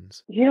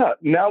plans? Yeah,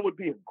 now would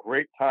be a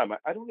great time.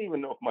 I don't even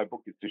know if my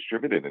book is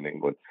distributed in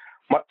England.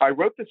 I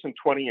wrote this in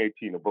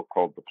 2018, a book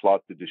called The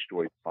Plot to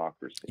Destroy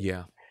Democracy.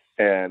 Yeah.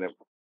 And I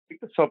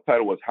think the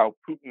subtitle was How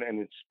Putin and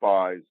His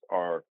Spies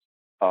Are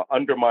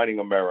Undermining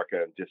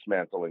America and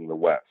Dismantling the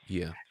West.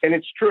 Yeah. And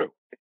it's true.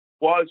 It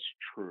was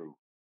true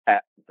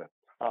at the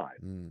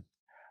time.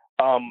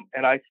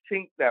 And I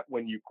think that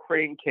when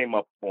Ukraine came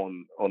up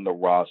on the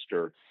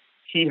roster,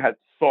 he had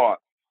thought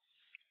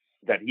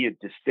that he had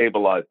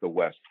destabilized the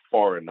West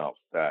far enough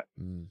that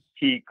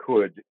he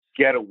could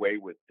get away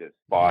with this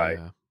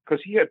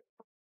because he had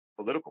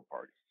political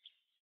parties.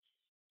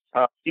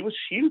 He was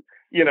huge.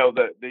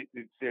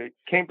 The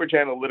Cambridge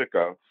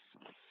Analytica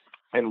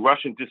and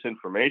Russian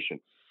disinformation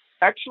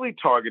actually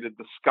targeted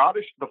the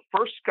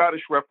first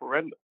Scottish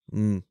referendum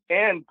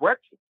and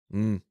Brexit.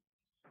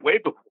 Way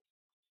before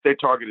they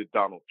targeted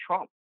Donald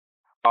Trump.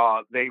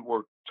 They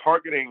were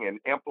targeting and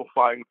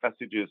amplifying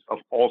messages of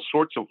all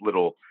sorts of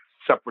little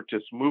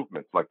separatist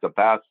movements, like the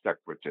Basque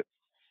separatists,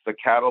 the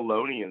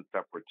Catalonian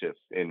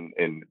separatists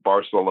in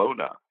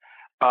Barcelona,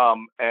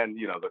 and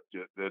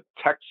the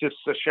Texas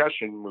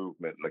secession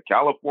movement and the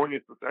California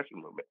secession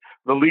movement.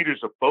 The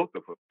leaders of both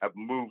of them have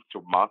moved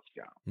to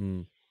Moscow.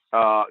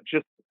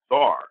 Just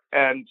bizarre.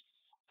 And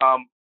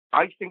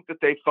I think that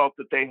they felt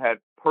that they had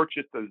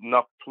purchased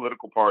enough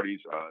political parties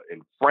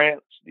in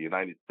France, the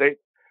United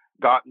States,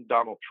 gotten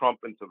Donald Trump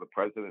into the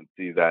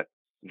presidency, that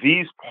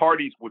these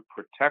parties would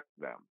protect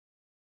them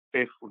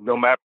if no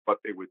matter what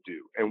they would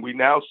do. And we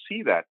now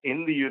see that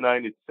in the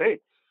United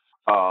States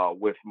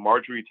with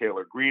Marjorie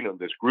Taylor Greene and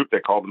this group, they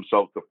call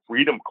themselves the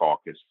Freedom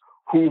Caucus,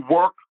 who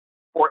work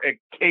for a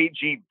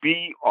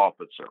KGB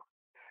officer.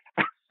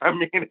 I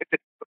mean,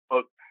 it's the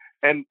most,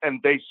 and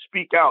they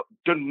speak out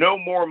to no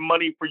more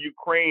money for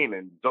Ukraine,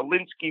 and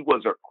Zelensky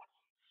was a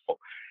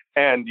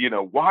and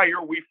why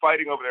are we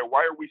fighting over there?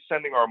 Why are we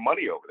sending our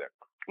money over there?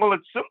 Well,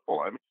 it's simple.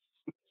 I mean,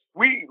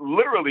 we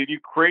literally,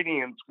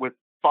 Ukrainians, with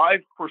 5%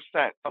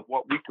 of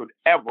what we could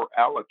ever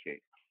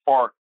allocate,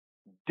 are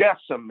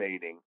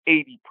decimating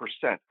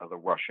 80% of the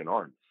Russian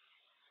army.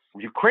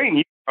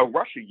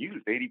 Russia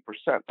used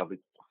 80% of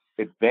its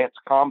advanced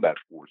combat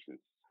forces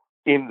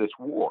in this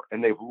war,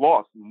 and they've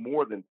lost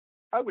more than,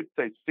 I would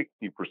say,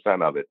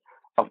 60% of it,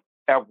 of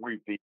every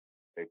vehicle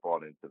they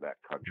brought into that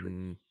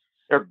country.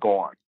 They're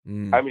gone.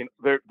 I mean,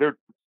 they're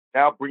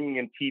now bringing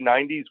in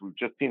T-90s. We've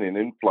just seen an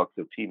influx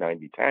of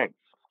T-90 tanks.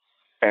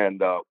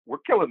 And we're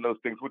killing those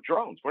things with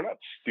drones. We're not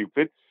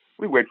stupid.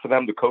 We wait for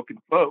them to coke and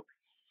smoke,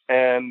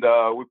 and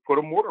we put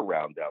a mortar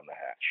round down the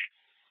hatch.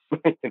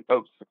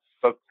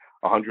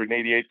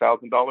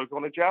 $188,000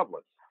 on a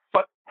Javelin.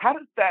 But how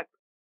does that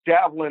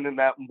Javelin and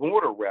that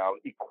mortar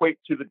round equate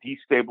to the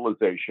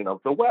destabilization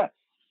of the West?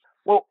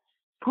 Well,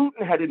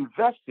 Putin had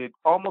invested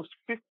almost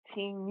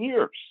 15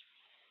 years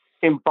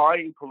in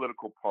buying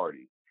political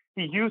parties.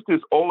 He used his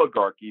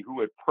oligarchy,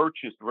 who had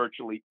purchased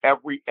virtually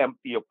every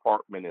empty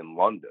apartment in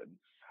London,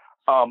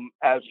 and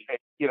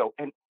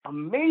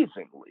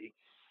amazingly,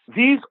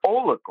 these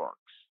oligarchs,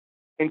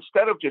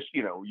 instead of just,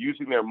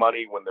 using their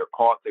money when they're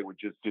caught, they would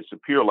just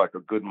disappear like a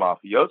good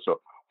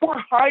mafioso,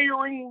 were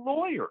hiring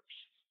lawyers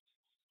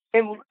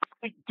and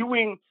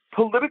doing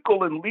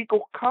political and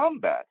legal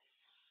combat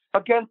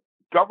against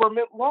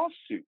government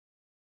lawsuits,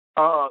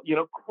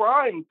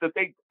 crimes that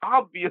they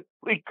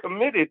obviously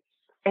committed,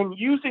 and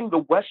using the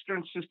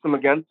Western system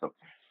against them.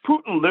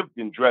 Putin lived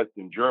in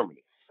Dresden,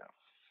 Germany.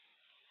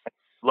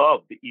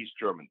 Loved the East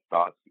German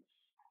Stasi.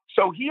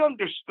 So he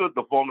understood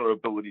the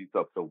vulnerabilities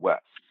of the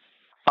West.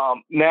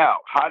 Now,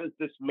 how does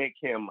this make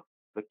him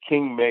the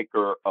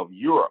kingmaker of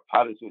Europe?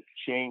 How does it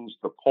change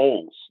the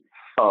poles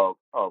of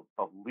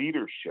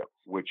leadership,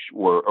 which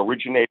were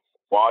originated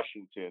in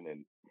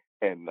Washington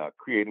and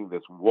creating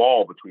this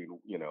wall between,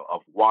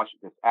 of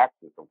Washington, this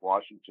axis of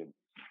Washington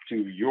to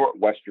Europe,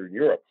 Western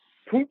Europe?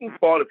 Putin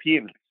thought if he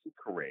invaded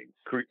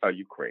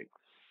Ukraine,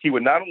 he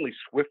would not only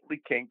swiftly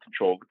gain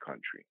control of the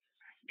country,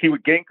 he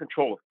would gain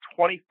control of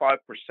 25%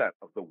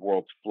 of the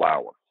world's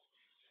flour.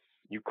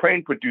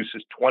 Ukraine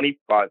produces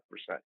 25%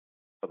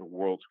 of the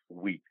world's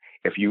wheat.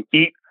 If you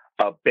eat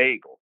a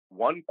bagel,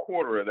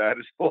 1/4 of that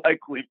is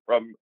likely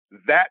from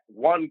that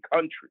one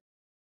country.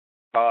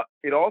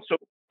 It also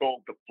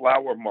sold the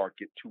flour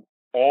market to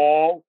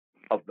all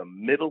of the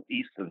Middle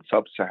East and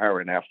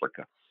Sub-Saharan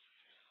Africa.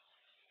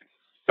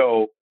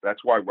 So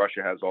that's why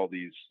Russia has all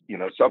these,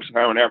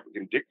 Sub-Saharan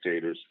African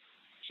dictators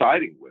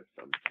siding with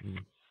them.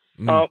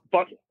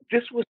 But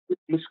this was a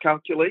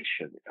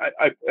miscalculation.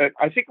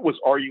 I think it was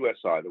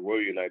RUSI, the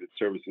Royal United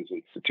Services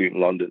Institute in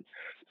London,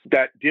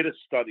 that did a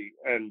study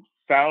and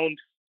found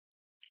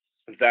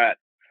that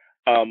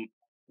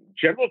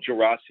General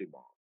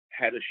Gerasimov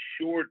had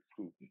assured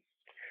Putin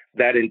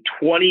that in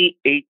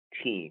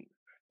 2018,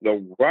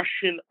 the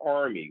Russian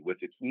army,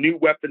 with its new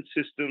weapon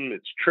system,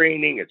 its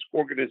training, its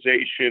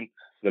organization,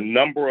 the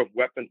number of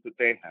weapons that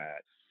they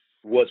had,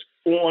 was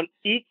on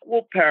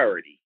equal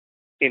parity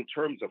in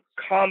terms of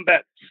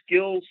combat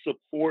skill,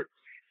 support,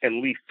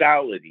 and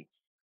lethality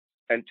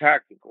and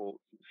tactical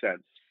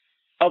sense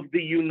of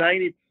the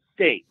United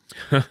States.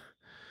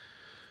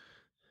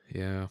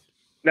 Yeah.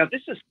 Now,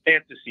 this is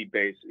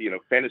fantasy-based,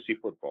 fantasy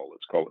football,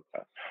 let's call it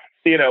that,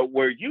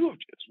 where you have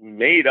just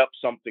made up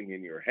something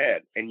in your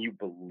head and you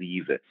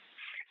believe it.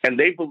 And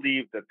they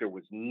believed that there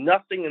was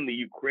nothing in the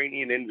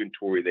Ukrainian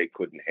inventory they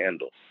couldn't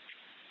handle.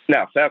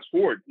 Now, fast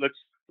forward, let's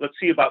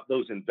see about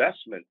those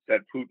investments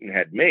that Putin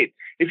had made.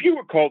 If you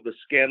recall the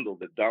scandal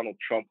that Donald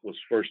Trump was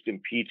first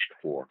impeached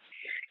for,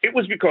 it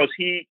was because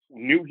he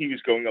knew he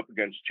was going up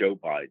against Joe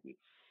Biden,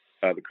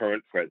 the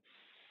current president.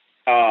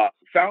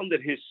 Found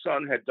that his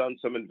son had done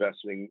some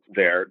investing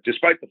there,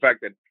 despite the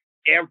fact that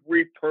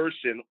every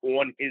person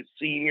on his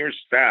senior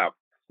staff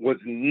was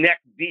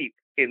neck deep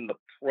in the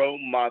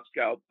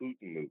pro-Moscow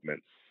Putin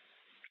movement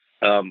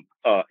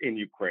in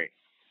Ukraine,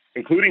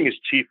 including his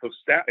chief of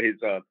staff,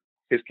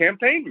 his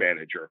campaign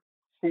manager,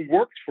 who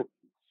worked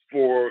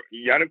for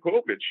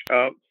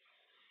Yanukovych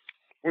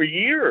for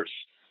years,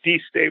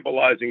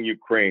 destabilizing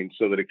Ukraine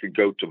so that it could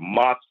go to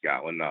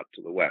Moscow and not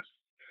to the West.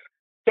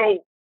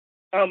 So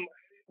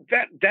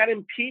that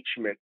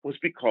impeachment was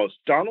because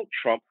Donald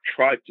Trump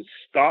tried to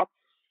stop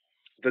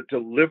the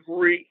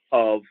delivery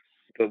of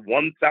the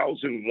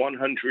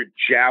 1,100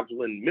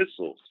 Javelin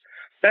missiles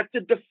that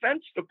the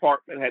Defense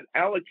Department had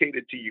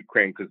allocated to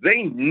Ukraine, because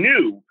they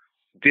knew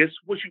this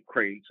was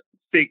Ukraine's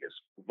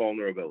biggest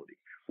vulnerability,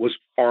 was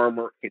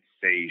armor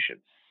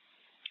invasion.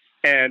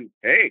 And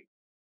hey,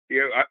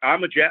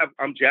 I'm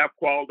Jav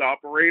qualified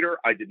operator.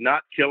 I did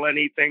not kill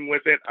anything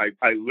with it.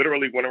 I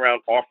literally went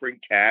around offering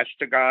cash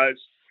to guys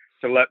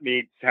to let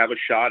me have a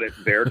shot at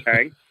their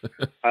tank.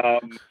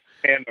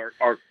 And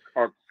our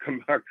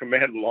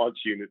command launch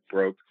unit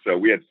broke, so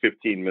we had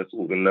 15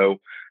 missiles and no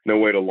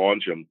way to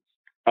launch them.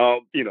 I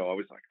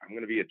was like, I'm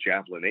going to be a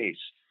Javelin ace.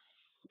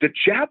 The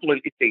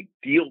Javelin is a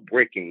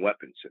deal-breaking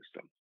weapon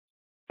system.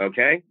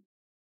 Okay,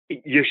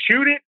 you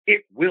shoot it,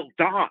 it will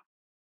die.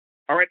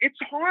 All right, it's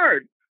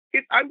hard.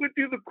 I went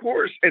through the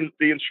course, and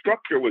the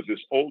instructor was this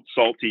old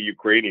salty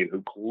Ukrainian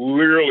who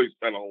clearly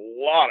spent a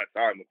lot of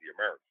time with the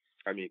Americans.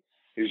 I mean,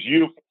 his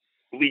uniform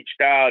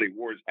bleached out. He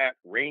wore his hat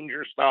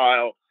Ranger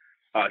style.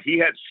 He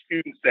had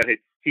students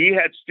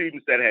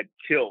that had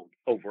killed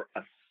over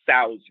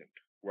 1,000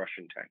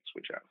 Russian tanks,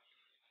 which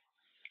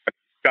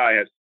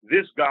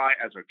this guy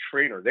as a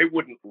trainer, they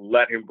wouldn't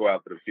let him go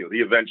out to the field.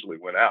 He eventually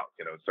went out,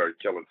 started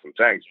killing some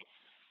tanks,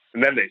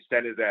 and then they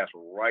sent his ass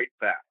right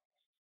back.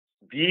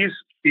 These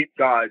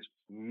guys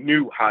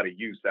knew how to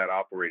use that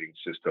operating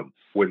system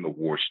when the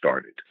war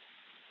started.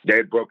 They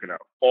had broken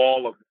out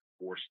all of the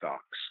war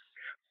stocks.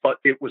 But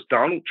it was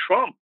Donald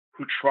Trump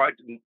who tried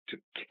to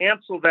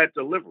cancel that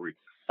delivery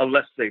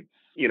unless they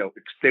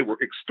were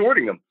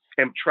extorting him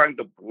and trying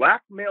to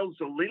blackmail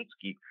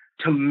Zelensky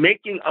to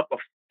making up a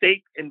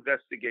fake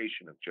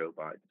investigation of Joe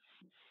Biden.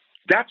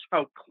 That's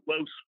how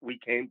close we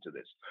came to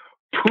this.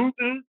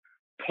 Putin,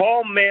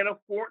 Paul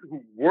Manafort,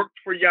 who worked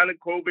for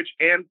Yanukovych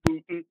and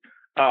Putin,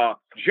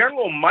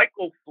 General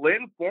Michael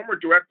Flynn, former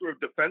director of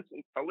Defense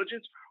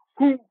Intelligence,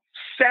 who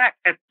sat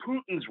at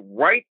Putin's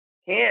right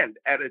hand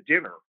at a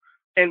dinner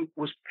and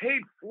was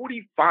paid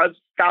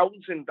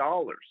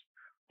 $45,000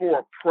 for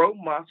a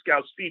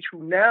pro-Moscow speech,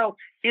 who now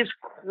is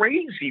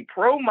crazy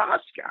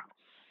pro-Moscow.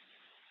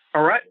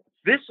 All right?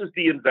 This is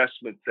the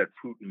investment that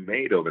Putin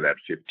made over that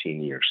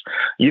 15 years.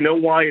 You know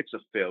why it's a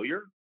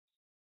failure?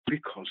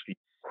 Because the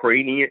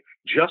Ukrainian,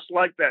 just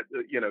like that,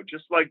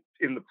 just like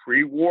in the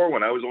pre-war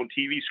when I was on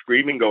TV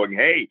screaming, going,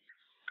 hey,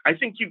 I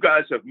think you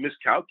guys have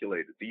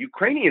miscalculated. The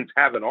Ukrainians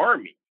have an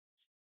army.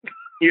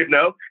 You're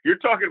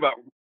talking about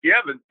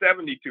in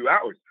 72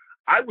 hours.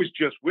 I was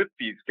just with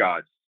these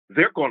guys.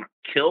 They're going to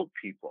kill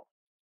people.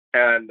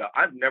 And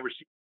I've never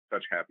seen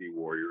such happy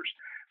warriors.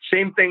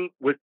 Same thing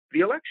with the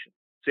election.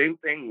 Same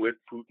thing with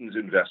Putin's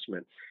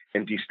investment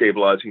in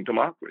destabilizing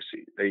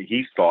democracy.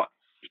 He thought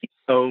he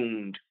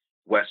owned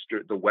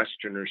the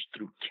Westerners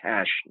through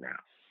cash now.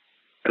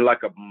 And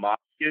like a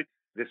mafia,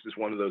 this is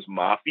one of those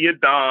mafia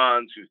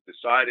dons who's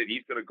decided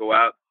he's going to go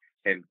out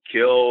and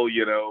kill,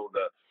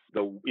 the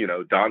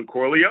Don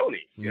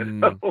Corleone,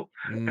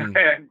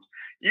 and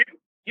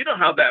you know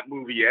how that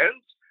movie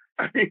ends.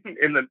 I mean,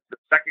 in the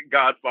second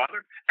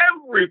Godfather,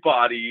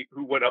 everybody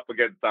who went up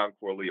against Don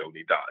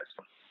Corleone dies,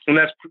 and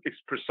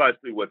it's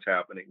precisely what's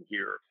happening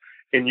here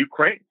in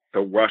Ukraine.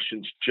 The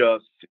Russians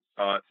just did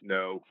not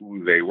know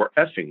who they were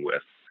effing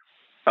with,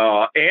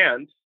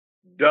 and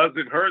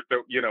doesn't hurt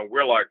that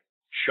we're like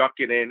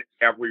chucking in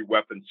every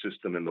weapon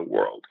system in the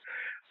world.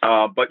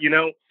 But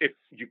if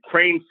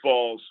Ukraine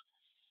falls,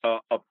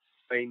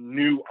 a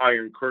new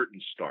Iron Curtain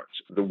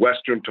starts. The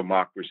Western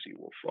democracy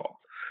will fall,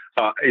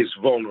 is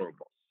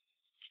vulnerable.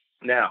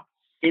 Now,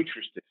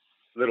 interesting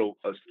little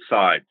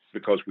aside,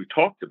 because we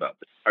talked about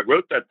this. I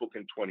wrote that book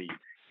in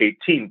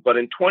 2018, but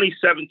in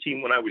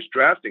 2017, when I was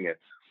drafting it,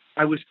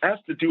 I was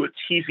asked to do a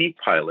TV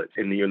pilot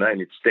in the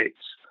United States.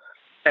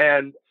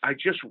 And I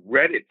just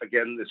read it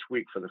again this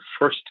week for the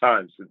first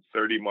time since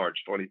 30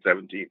 March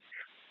 2017.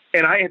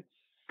 And I had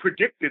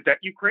predicted that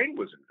Ukraine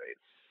was invaded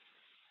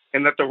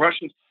and that the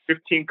Russians were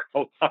 15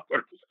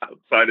 kilometers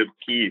outside of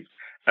Kyiv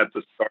at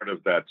the start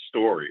of that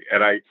story.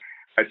 And I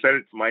said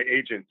it to my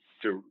agent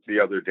the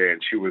other day,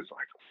 and she goes,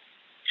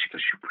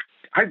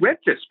 I read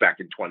this back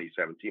in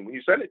 2017 when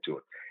you sent it to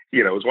her.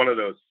 You know, it was one of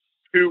those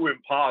too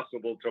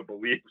impossible to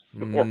believe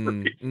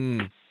stories.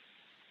 And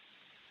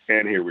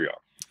here we are.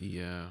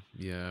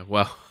 Yeah.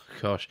 Well,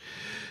 gosh.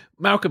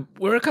 Malcolm,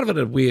 we're kind of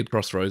at a weird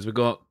crossroads. We've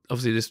got,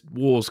 obviously, this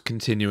war's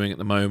continuing at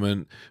the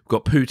moment. We've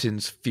got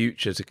Putin's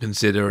future to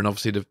consider, and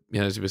obviously,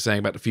 as you were saying,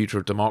 about the future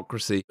of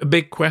democracy. A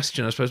big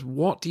question, I suppose,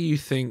 what do you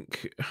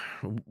think,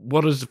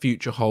 what does the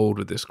future hold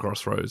with this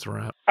crossroads we're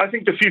at? I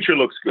think the future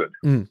looks good.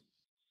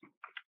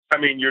 I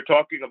mean, you're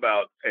talking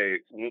about a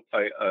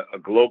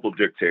global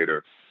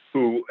dictator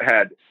who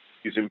had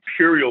these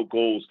imperial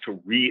goals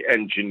to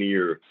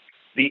re-engineer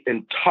the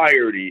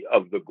entirety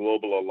of the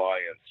global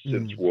alliance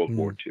since World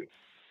War II,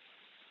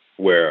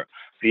 where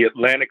the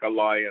Atlantic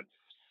Alliance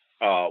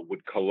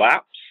would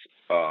collapse.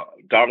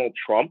 Donald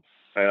Trump,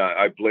 and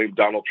I blame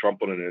Donald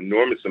Trump on an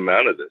enormous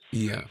amount of this.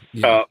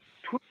 Putin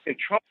and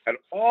Trump had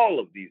all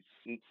of these,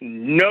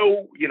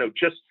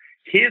 just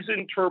his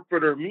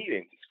interpreter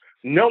meetings.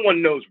 No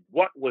one knows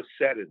what was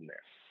said in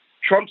there.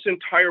 Trump's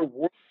entire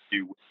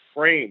worldview was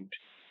framed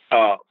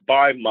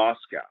by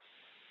Moscow.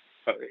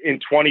 In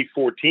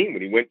 2014,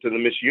 when he went to the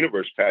Miss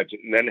Universe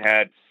pageant and then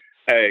had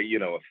a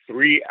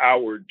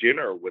 3-hour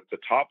dinner with the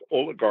top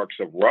oligarchs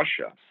of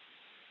Russia,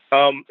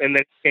 and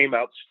then came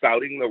out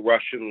spouting the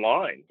Russian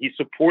line. He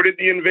supported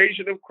the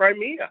invasion of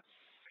Crimea.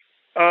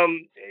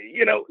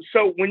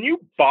 So when you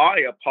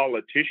buy a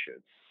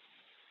politician,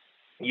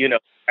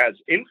 as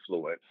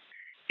influence,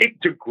 it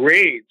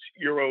degrades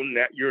your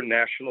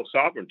national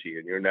sovereignty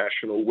and your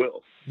national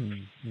will.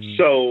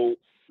 So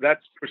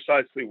that's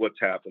precisely what's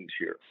happened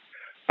here.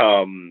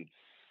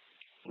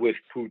 With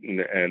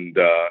Putin and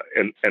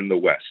the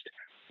West.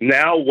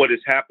 Now, what has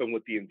happened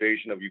with the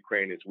invasion of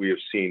Ukraine is we have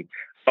seen.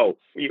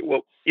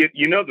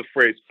 The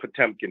phrase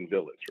Potemkin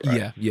village,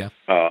 right? Yeah.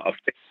 A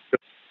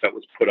that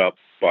was put up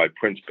by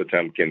Prince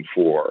Potemkin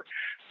for,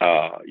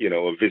 a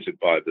visit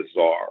by the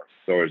Tsar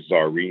or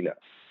Tsarina,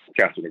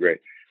 Catherine the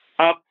Great.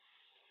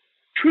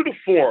 True to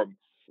form,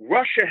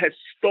 Russia has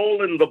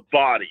stolen the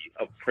body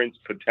of Prince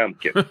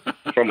Potemkin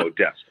from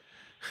Odessa.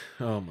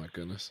 Oh my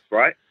goodness!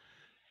 Right.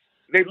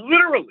 They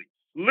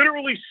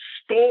literally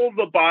stole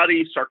the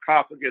body,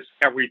 sarcophagus,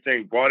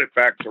 everything, brought it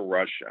back to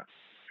Russia,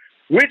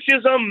 which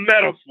is a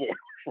metaphor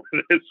for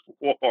this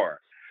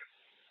war.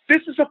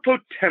 This is a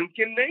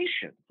Potemkin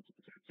nation.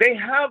 They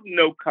have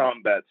no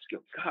combat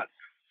skill. God,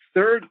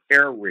 third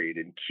air raid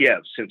in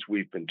Kiev since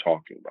we've been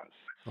talking about it.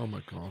 Oh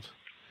my God.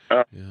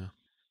 Yeah.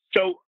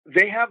 So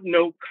they have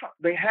no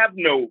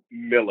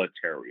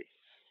military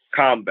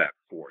combat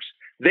force.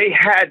 They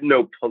had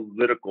no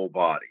political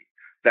body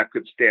that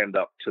could stand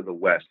up to the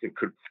West and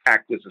could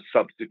act as a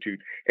substitute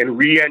and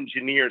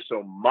re-engineer.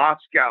 So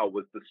Moscow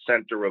was the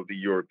center of the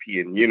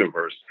European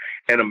universe,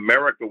 and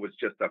America was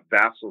just a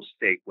vassal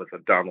state with a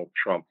Donald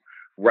Trump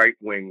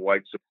right-wing,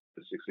 white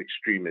supremacist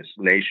extremist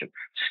nation.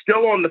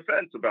 Still on the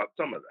fence about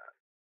some of that,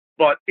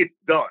 but it's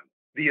done.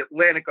 The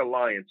Atlantic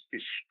Alliance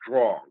is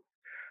strong.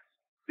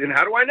 And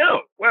how do I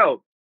know?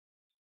 Well,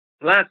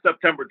 last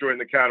September during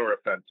the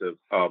counteroffensive,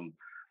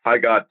 I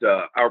got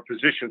our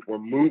positions were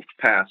moved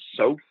past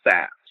so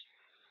fast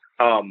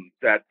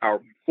that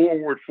our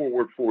forward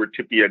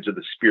tippy edge of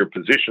the spear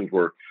positions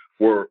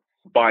were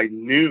by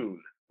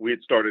noon. We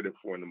had started at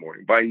 4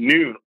 a.m. By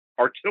noon,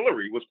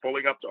 artillery was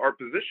pulling up to our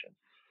position,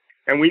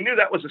 and we knew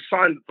that was a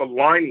sign that the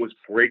line was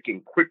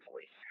breaking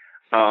quickly,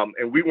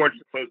 and we weren't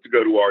supposed to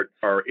go to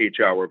our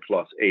H-hour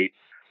plus 8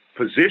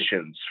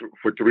 positions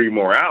for 3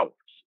 more hours,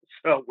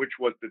 so which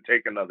was to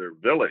take another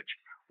village,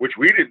 which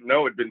we didn't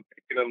know had been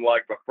taken in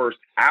like the first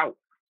hour.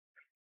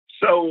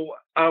 So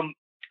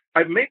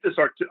I made this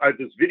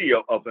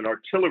video of an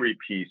artillery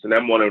piece, an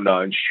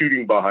M109,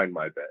 shooting behind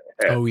my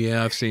head. Oh,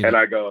 yeah, I've seen it. And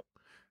I go,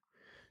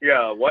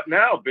 yeah, what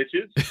now,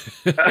 bitches?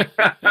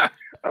 About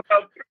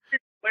 3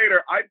 weeks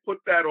later, I put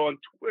that on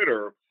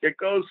Twitter. It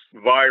goes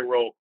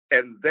viral.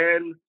 And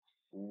then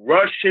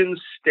Russian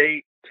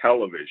state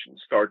television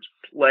starts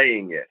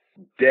playing it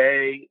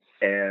day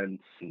and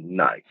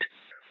night,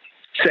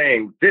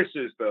 saying this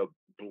is the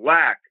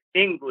Black,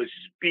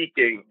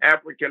 English-speaking,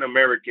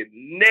 African-American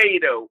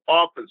NATO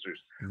officers.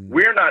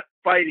 We're not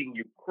fighting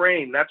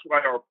Ukraine. That's why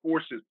our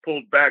forces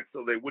pulled back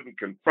so they wouldn't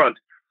confront.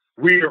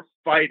 We're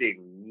fighting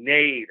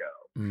NATO.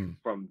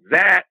 From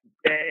that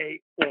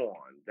day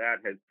on, that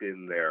has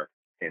been their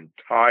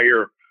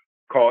entire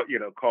cause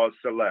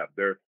celeb.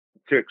 They're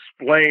to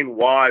explain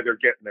why they're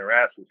getting their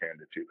asses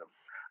handed to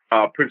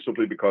them,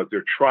 principally because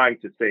they're trying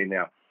to say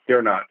now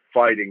they're not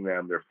fighting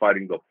them. They're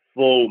fighting the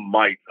full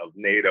might of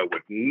NATO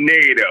with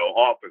NATO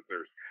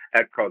officers,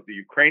 because the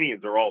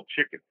Ukrainians are all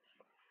chickens.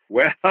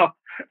 Well,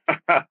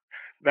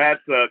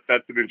 that's an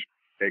interesting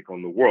take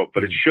on the world.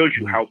 But it shows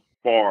you how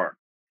far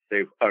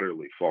they've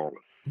utterly fallen.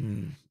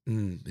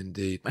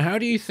 Indeed. How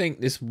do you think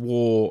this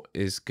war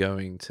is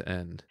going to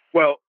end?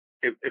 Well,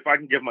 if I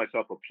can give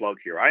myself a plug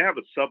here, I have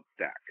a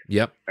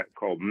Substack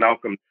called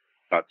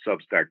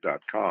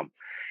Malcolm.substack.com.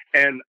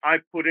 And I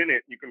put in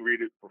it, you can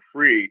read it for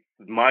free,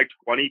 my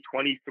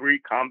 2023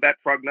 combat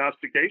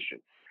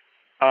prognostication.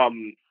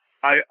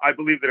 I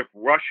believe that if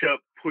Russia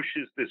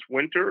pushes this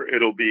winter,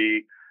 it'll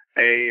be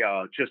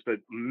just a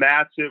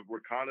massive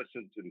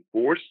reconnaissance in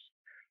force,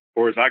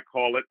 or as I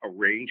call it, a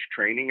range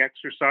training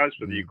exercise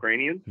for the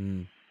Ukrainians.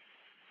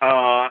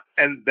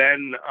 And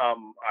then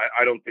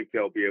I don't think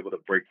they'll be able to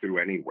break through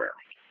anywhere.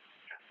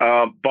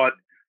 But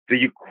the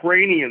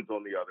Ukrainians,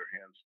 on the other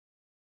hand,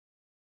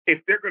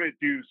 if they're going to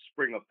do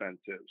spring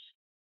offensives,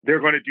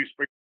 they're going to do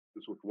spring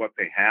offensives with what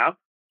they have.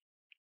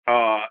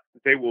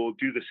 They will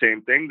do the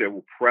same thing. They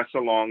will press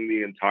along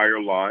the entire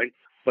line,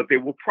 but they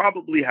will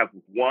probably have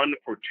one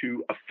or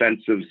two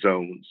offensive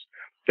zones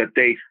that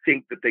they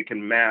think that they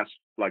can mask.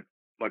 Like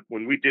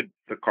when we did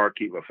the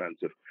Kharkiv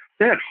offensive,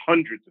 they had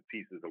hundreds of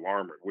pieces of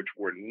armor, which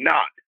were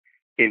not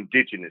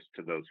indigenous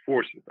to those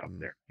forces up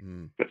there.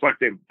 It's like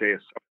they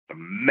assembled a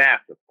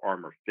massive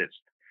armor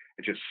fist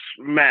and just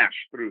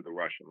smashed through the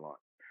Russian line.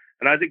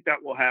 And I think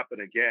that will happen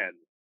again,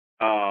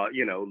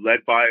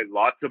 led by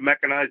lots of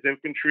mechanized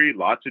infantry,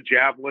 lots of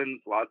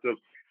javelins,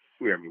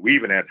 we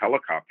even had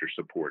helicopter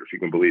support, if you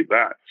can believe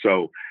that.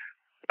 So,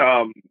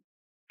 and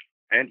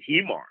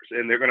HIMARS,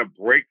 and they're going to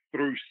break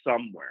through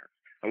somewhere.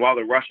 And while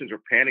the Russians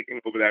are panicking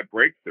over that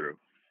breakthrough,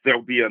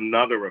 there'll be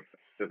another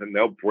offensive, and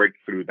they'll break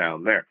through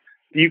down there.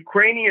 The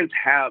Ukrainians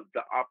have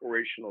the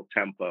operational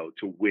tempo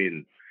to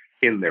win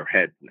in their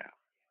heads now.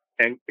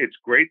 And it's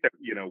great that,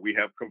 we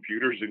have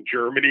computers in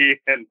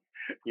Germany and,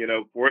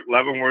 Fort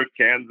Leavenworth,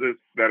 Kansas,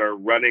 that are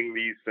running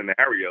these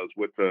scenarios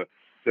with the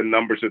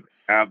numbers that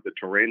they have, the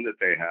terrain that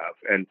they have.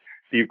 And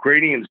the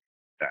Ukrainians do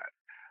that.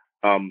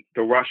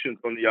 The Russians,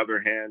 on the other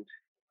hand,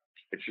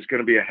 it's just going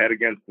to be a head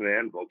against an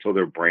anvil until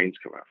their brains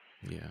come out.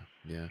 Yeah.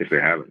 If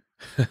they haven't.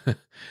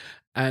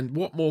 And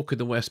what more could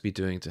the West be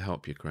doing to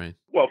help Ukraine?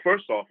 Well,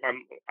 first off,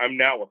 I'm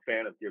now a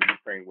fan of giving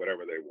Ukraine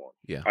whatever they want.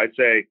 Yeah. I'd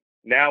say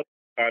now it's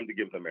time to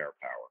give them air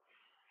power.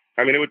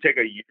 I mean, it would take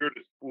a year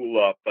to spool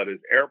up, but as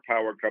air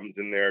power comes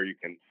in there, you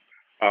can.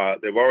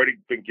 They've already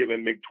been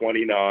given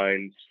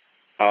MiG-29s.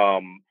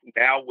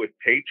 Now with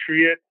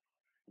Patriot,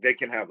 they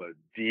can have a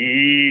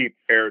deep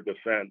air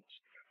defense,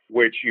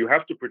 which you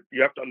have to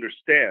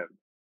understand.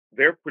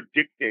 They're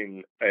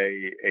predicting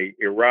a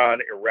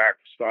Iran-Iraq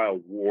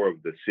style war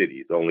of the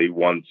cities, only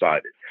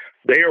one-sided.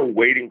 They are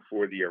waiting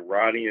for the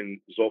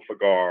Iranian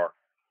Zulfiqar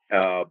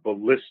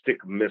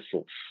ballistic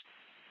missiles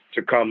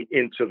to come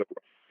into the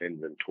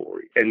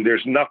inventory, and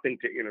there's nothing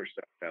to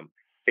intercept them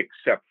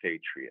except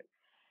Patriot.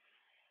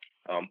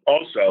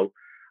 Also,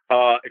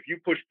 if you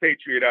push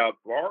Patriot out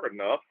far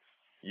enough,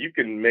 you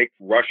can make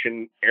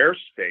Russian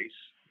airspace,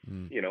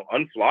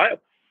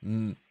 unflyable.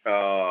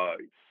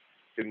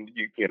 And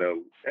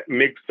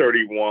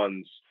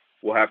MiG-31s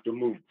will have to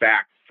move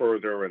back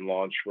further and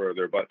launch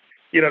further, but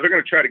they're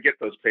going to try to get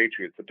those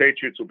Patriots. The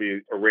Patriots will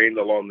be arrayed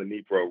along the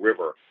Dnipro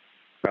River.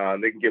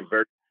 They can give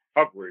very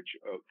coverage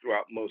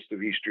throughout most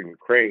of eastern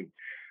Ukraine.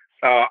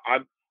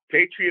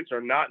 Patriots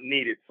are not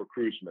needed for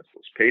cruise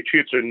missiles.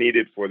 Patriots are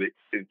needed for the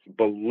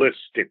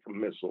ballistic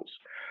missiles.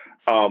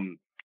 I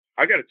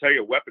got to tell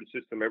you, a weapon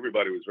system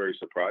everybody was very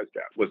surprised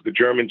at was the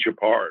German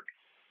Gepard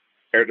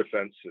air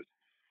defense system.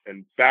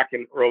 And back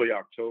in early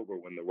October,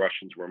 when the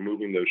Russians were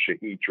moving those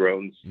Shahed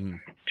drones from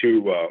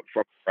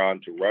Iran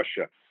to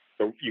Russia,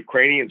 the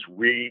Ukrainians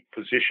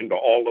repositioned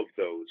all of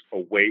those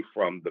away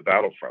from the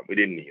battlefront. We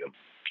didn't need them.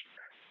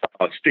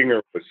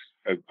 Stinger was.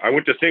 I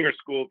went to Stinger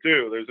school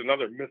too. There's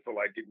another missile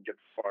I didn't get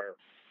to fire.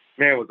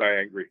 Man, was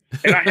I angry!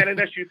 And I had an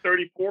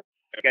Su-34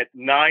 at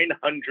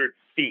 900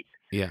 feet.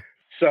 Yeah.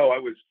 So I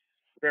was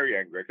very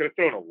angry. I could have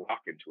thrown a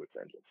rock into its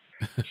engine.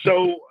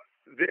 So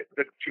the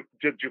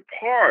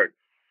Gepard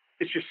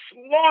is just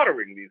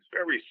slaughtering these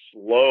very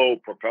slow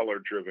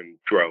propeller-driven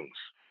drones.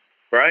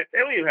 Right? They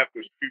don't even have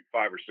to shoot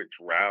 5 or 6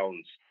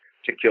 rounds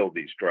to kill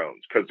these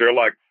drones because they're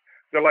like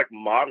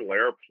model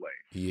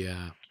airplanes.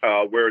 Yeah.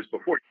 Whereas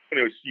before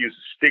you use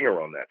a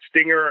Stinger on that.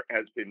 Stinger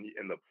has been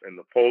in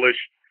the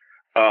Polish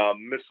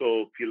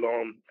missile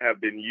Pilon have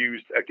been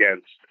used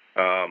against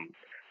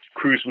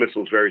cruise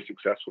missiles very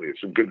successfully.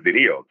 There's some good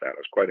video of that. I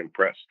was quite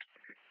impressed.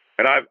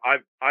 And I've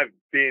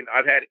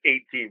had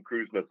 18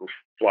 cruise missiles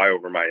fly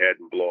over my head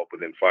and blow up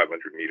within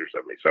 500 meters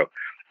of me. So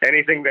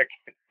anything that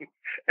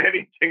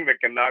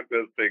can knock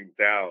those things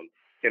down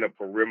in a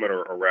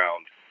perimeter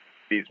around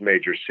these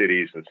major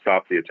cities and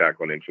stop the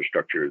attack on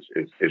infrastructure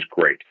is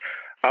great.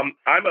 I'm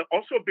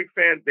also a big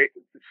fan.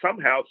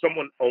 Somehow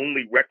someone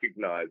only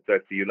recognized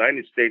that the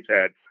United States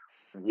had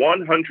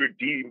 100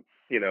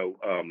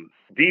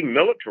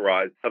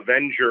 demilitarized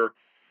Avenger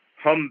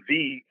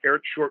Humvee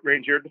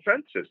short-range air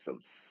defense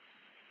systems.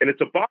 And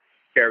it's a box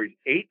that carries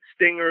 8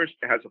 Stingers.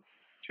 It has a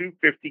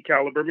 250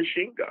 caliber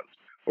machine guns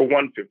or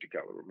 150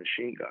 caliber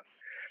machine gun.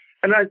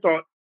 And I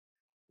thought,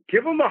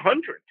 give them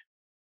 100.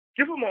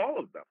 give them all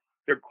of them.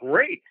 They're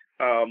great.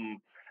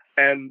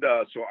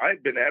 So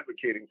I've been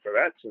advocating for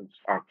that since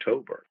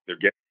October. They're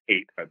getting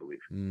 8, I believe.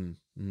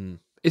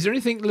 Is there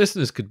anything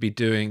listeners could be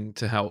doing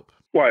to help?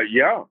 Well,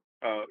 yeah.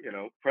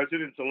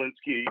 President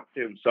Zelensky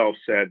himself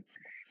said, it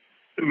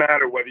doesn't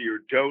matter whether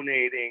you're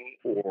donating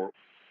or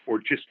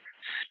just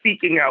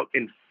speaking out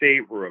in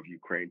favor of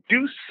Ukraine.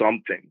 Do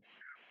something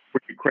for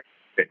Ukraine.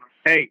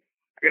 Hey,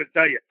 I got to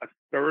tell you, a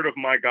third of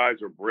my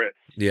guys are Brits.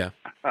 Yeah,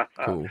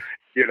 cool.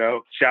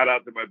 Shout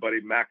out to my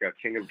buddy Macca,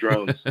 King of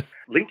Drones.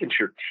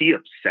 Lincolnshire tea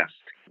obsessed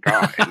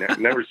guy.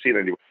 Never seen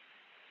anyone.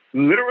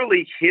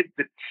 Literally hid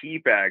the tea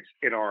bags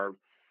in our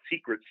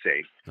secret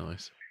safe.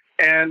 Nice.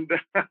 And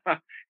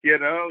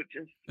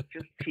just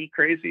tea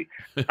crazy.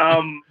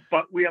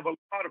 But we have a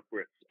lot of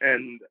Brits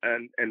and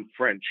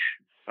French.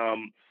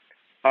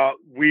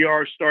 We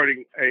are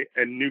starting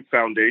a new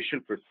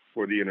foundation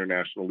for the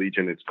International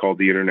Legion. It's called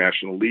the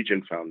International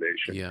Legion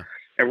Foundation. Yeah.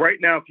 And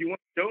right now, if you want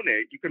to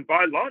donate, you can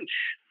buy lunch.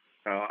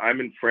 I'm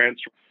in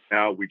France right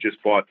now. We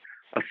just bought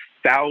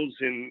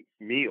 1,000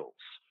 meals,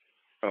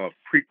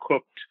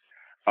 pre-cooked,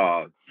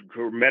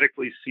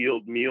 hermetically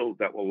sealed meals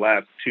that will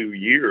last 2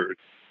 years.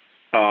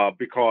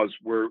 Because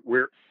we're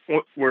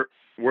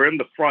in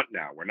the front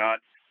now. We're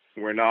not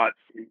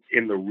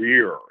in the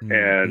rear,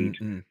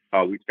 and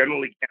we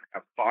generally can't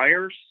have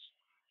fires.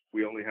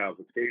 We only have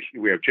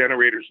we have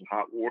generators and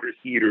hot water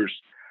heaters.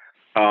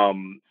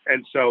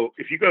 And so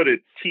if you go to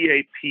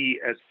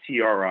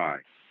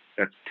TAPSTRI,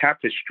 that's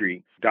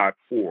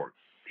tapestry.org,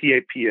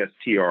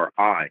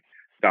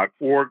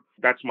 TAPSTRI.org.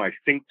 That's my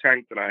think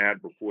tank that I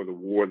had before the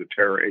war, the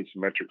Terror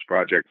Asymmetrics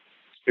Project.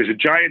 There's a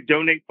giant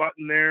donate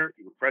button there.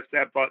 You can press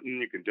that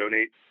button. You can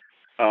donate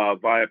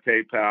via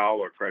PayPal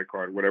or credit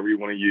card, whatever you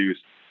want to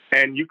use.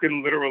 And you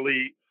can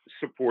literally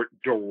support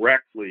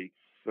directly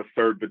the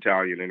 3rd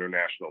Battalion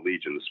International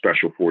Legion, the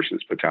Special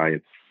Forces Battalion.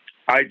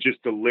 I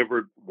just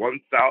delivered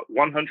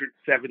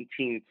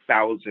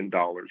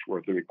 $117,000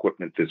 worth of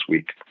equipment this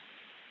week,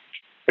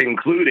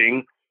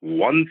 including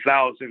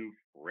 1,000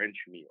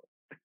 French meals.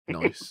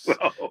 Nice.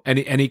 So,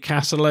 any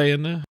cassoulet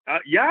in there?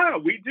 Yeah,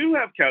 we do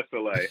have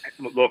cassoulet.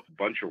 Look, a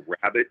bunch of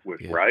rabbit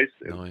with rice.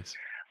 And, nice.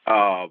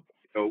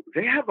 So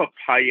they have a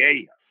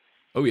paella.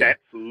 Oh, yeah. That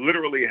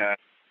literally has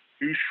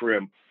 2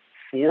 shrimp,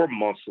 4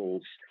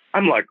 mussels.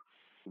 I'm like,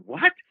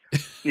 what?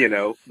 Less than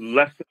a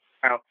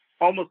pound,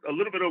 almost a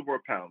little bit over a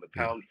pound,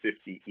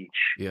 £1.50 each.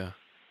 Yeah.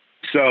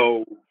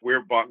 So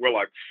we're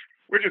like,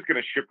 we're just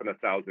going to ship in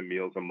 1,000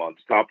 meals a month.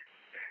 Stop.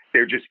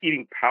 They're just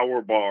eating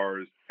power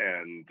bars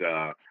and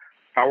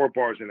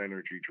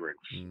energy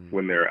drinks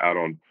when they're out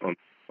on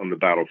the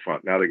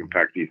battlefront. Now they can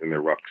pack these in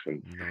their rucks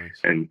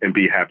and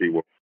be happy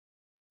with.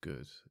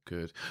 Good.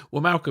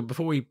 Well, Malcolm,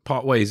 before we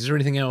part ways, is there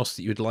anything else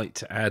that you'd like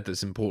to add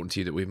that's important to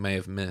you that we may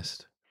have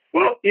missed?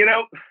 Well,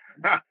 I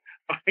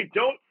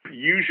don't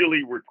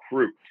usually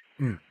recruit,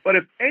 but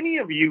if any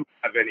of you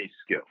have any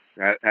skill,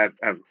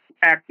 have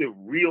active,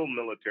 real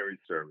military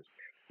service,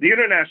 the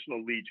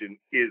International Legion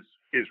is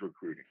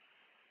recruiting.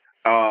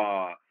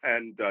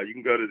 And you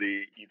can go to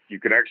you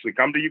can actually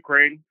come to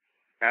Ukraine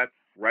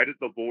right at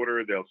the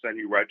border. They'll send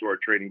you right to our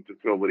training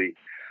facility.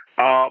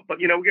 But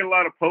we get a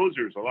lot of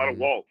posers, a lot of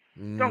walls.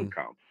 Don't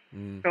come.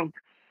 Don't.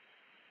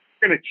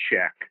 We're going to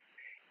check.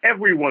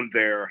 Everyone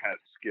there has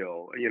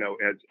skill,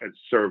 has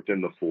served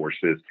in the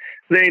forces.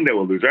 They ain't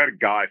no loser. I had a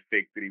guy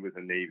fake that he was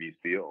a Navy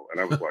SEAL,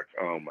 and I was like,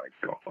 oh my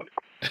God.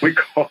 We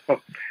called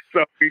him.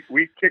 So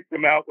we kicked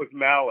him out with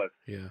malice.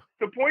 Yeah.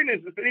 The point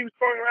is that he was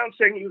going around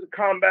saying he was a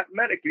combat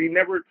medic, and he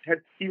never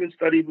had even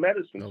studied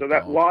medicine. So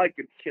that lie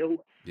could kill him.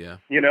 Yeah.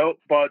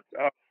 But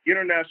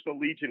International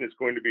Legion is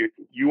going to be,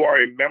 you are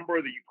a member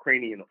of the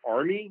Ukrainian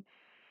army.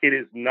 It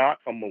is not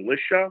a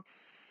militia.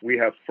 We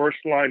have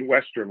first-line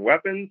Western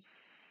weapons.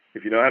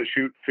 If you know how to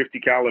shoot 50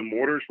 cal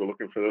mortars, we're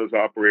looking for those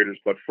operators.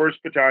 But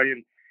 1st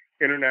Battalion,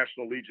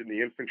 International Legion,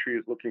 the infantry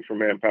is looking for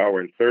manpower,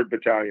 and 3rd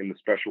Battalion, the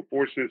Special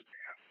Forces.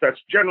 That's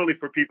generally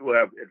for people who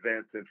have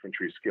advanced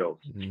infantry skills,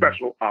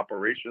 special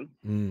operations,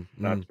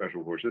 not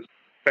special forces,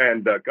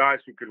 and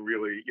guys who can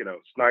really,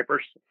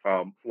 snipers.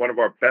 One of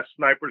our best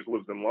snipers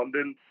lives in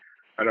London.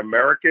 An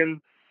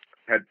American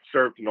had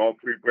served in all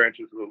 3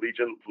 branches of the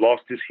Legion,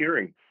 lost his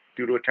hearing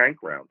due to a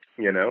tank round,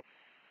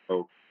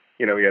 So,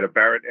 he had a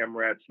Barrett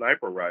MRAD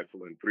sniper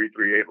rifle in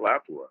 338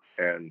 Lapua,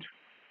 and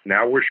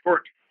now we're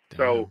short. Damn.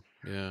 So,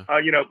 yeah.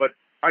 But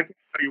I can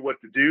tell you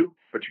what to do,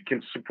 but you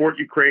can support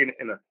Ukraine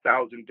in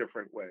 1,000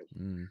 different ways.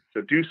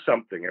 So do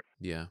something.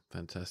 Yeah,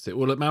 fantastic.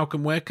 Well, look,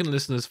 Malcolm, where can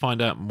listeners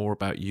find out more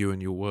about you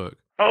and your work?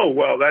 Oh,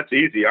 well, that's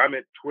easy. I'm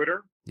at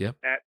Twitter,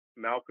 at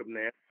Malcolm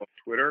Nance on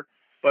Twitter.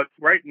 But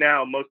right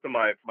now, most of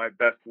my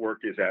best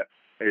work is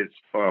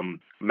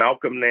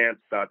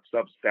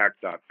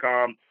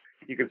malcolmnance.substack.com.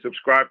 You can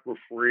subscribe for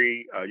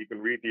free. You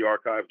can read the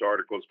archived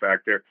articles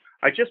back there.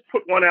 I just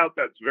put one out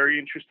that's very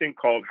interesting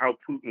called How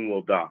Putin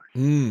Will Die.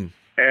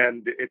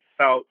 And it's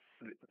about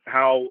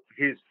how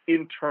his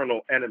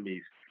internal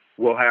enemies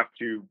will have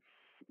to,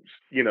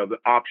 the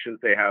options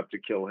they have to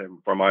kill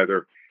him, from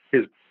either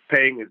his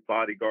paying his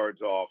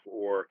bodyguards off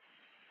or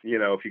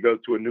if he goes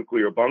to a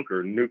nuclear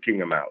bunker, nuking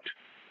him out.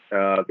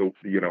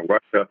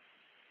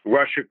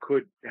 Russia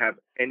could have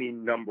any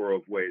number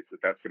of ways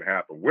that's going to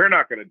happen. We're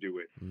not going to do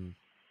it,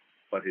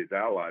 but his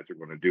allies are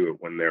going to do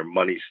it when their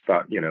money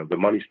the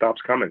money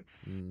stops coming.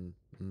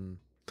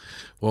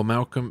 Well,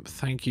 Malcolm,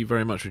 thank you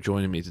very much for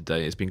joining me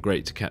today. It's been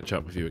great to catch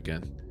up with you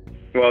again.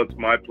 Well, it's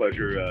my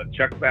pleasure.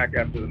 Check back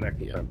after the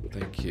next episode.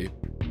 Thank you.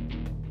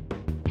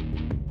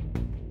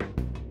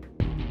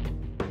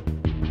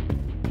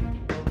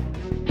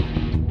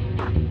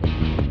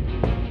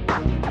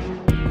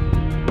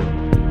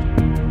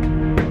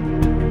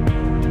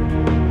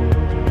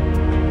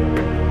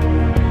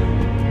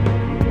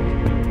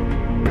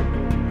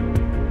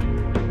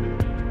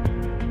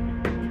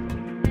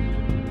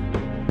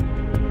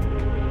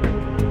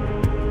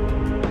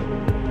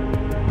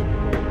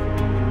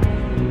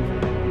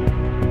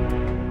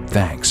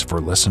 Thanks for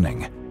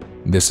listening.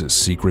 This is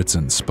Secrets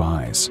and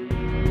Spies.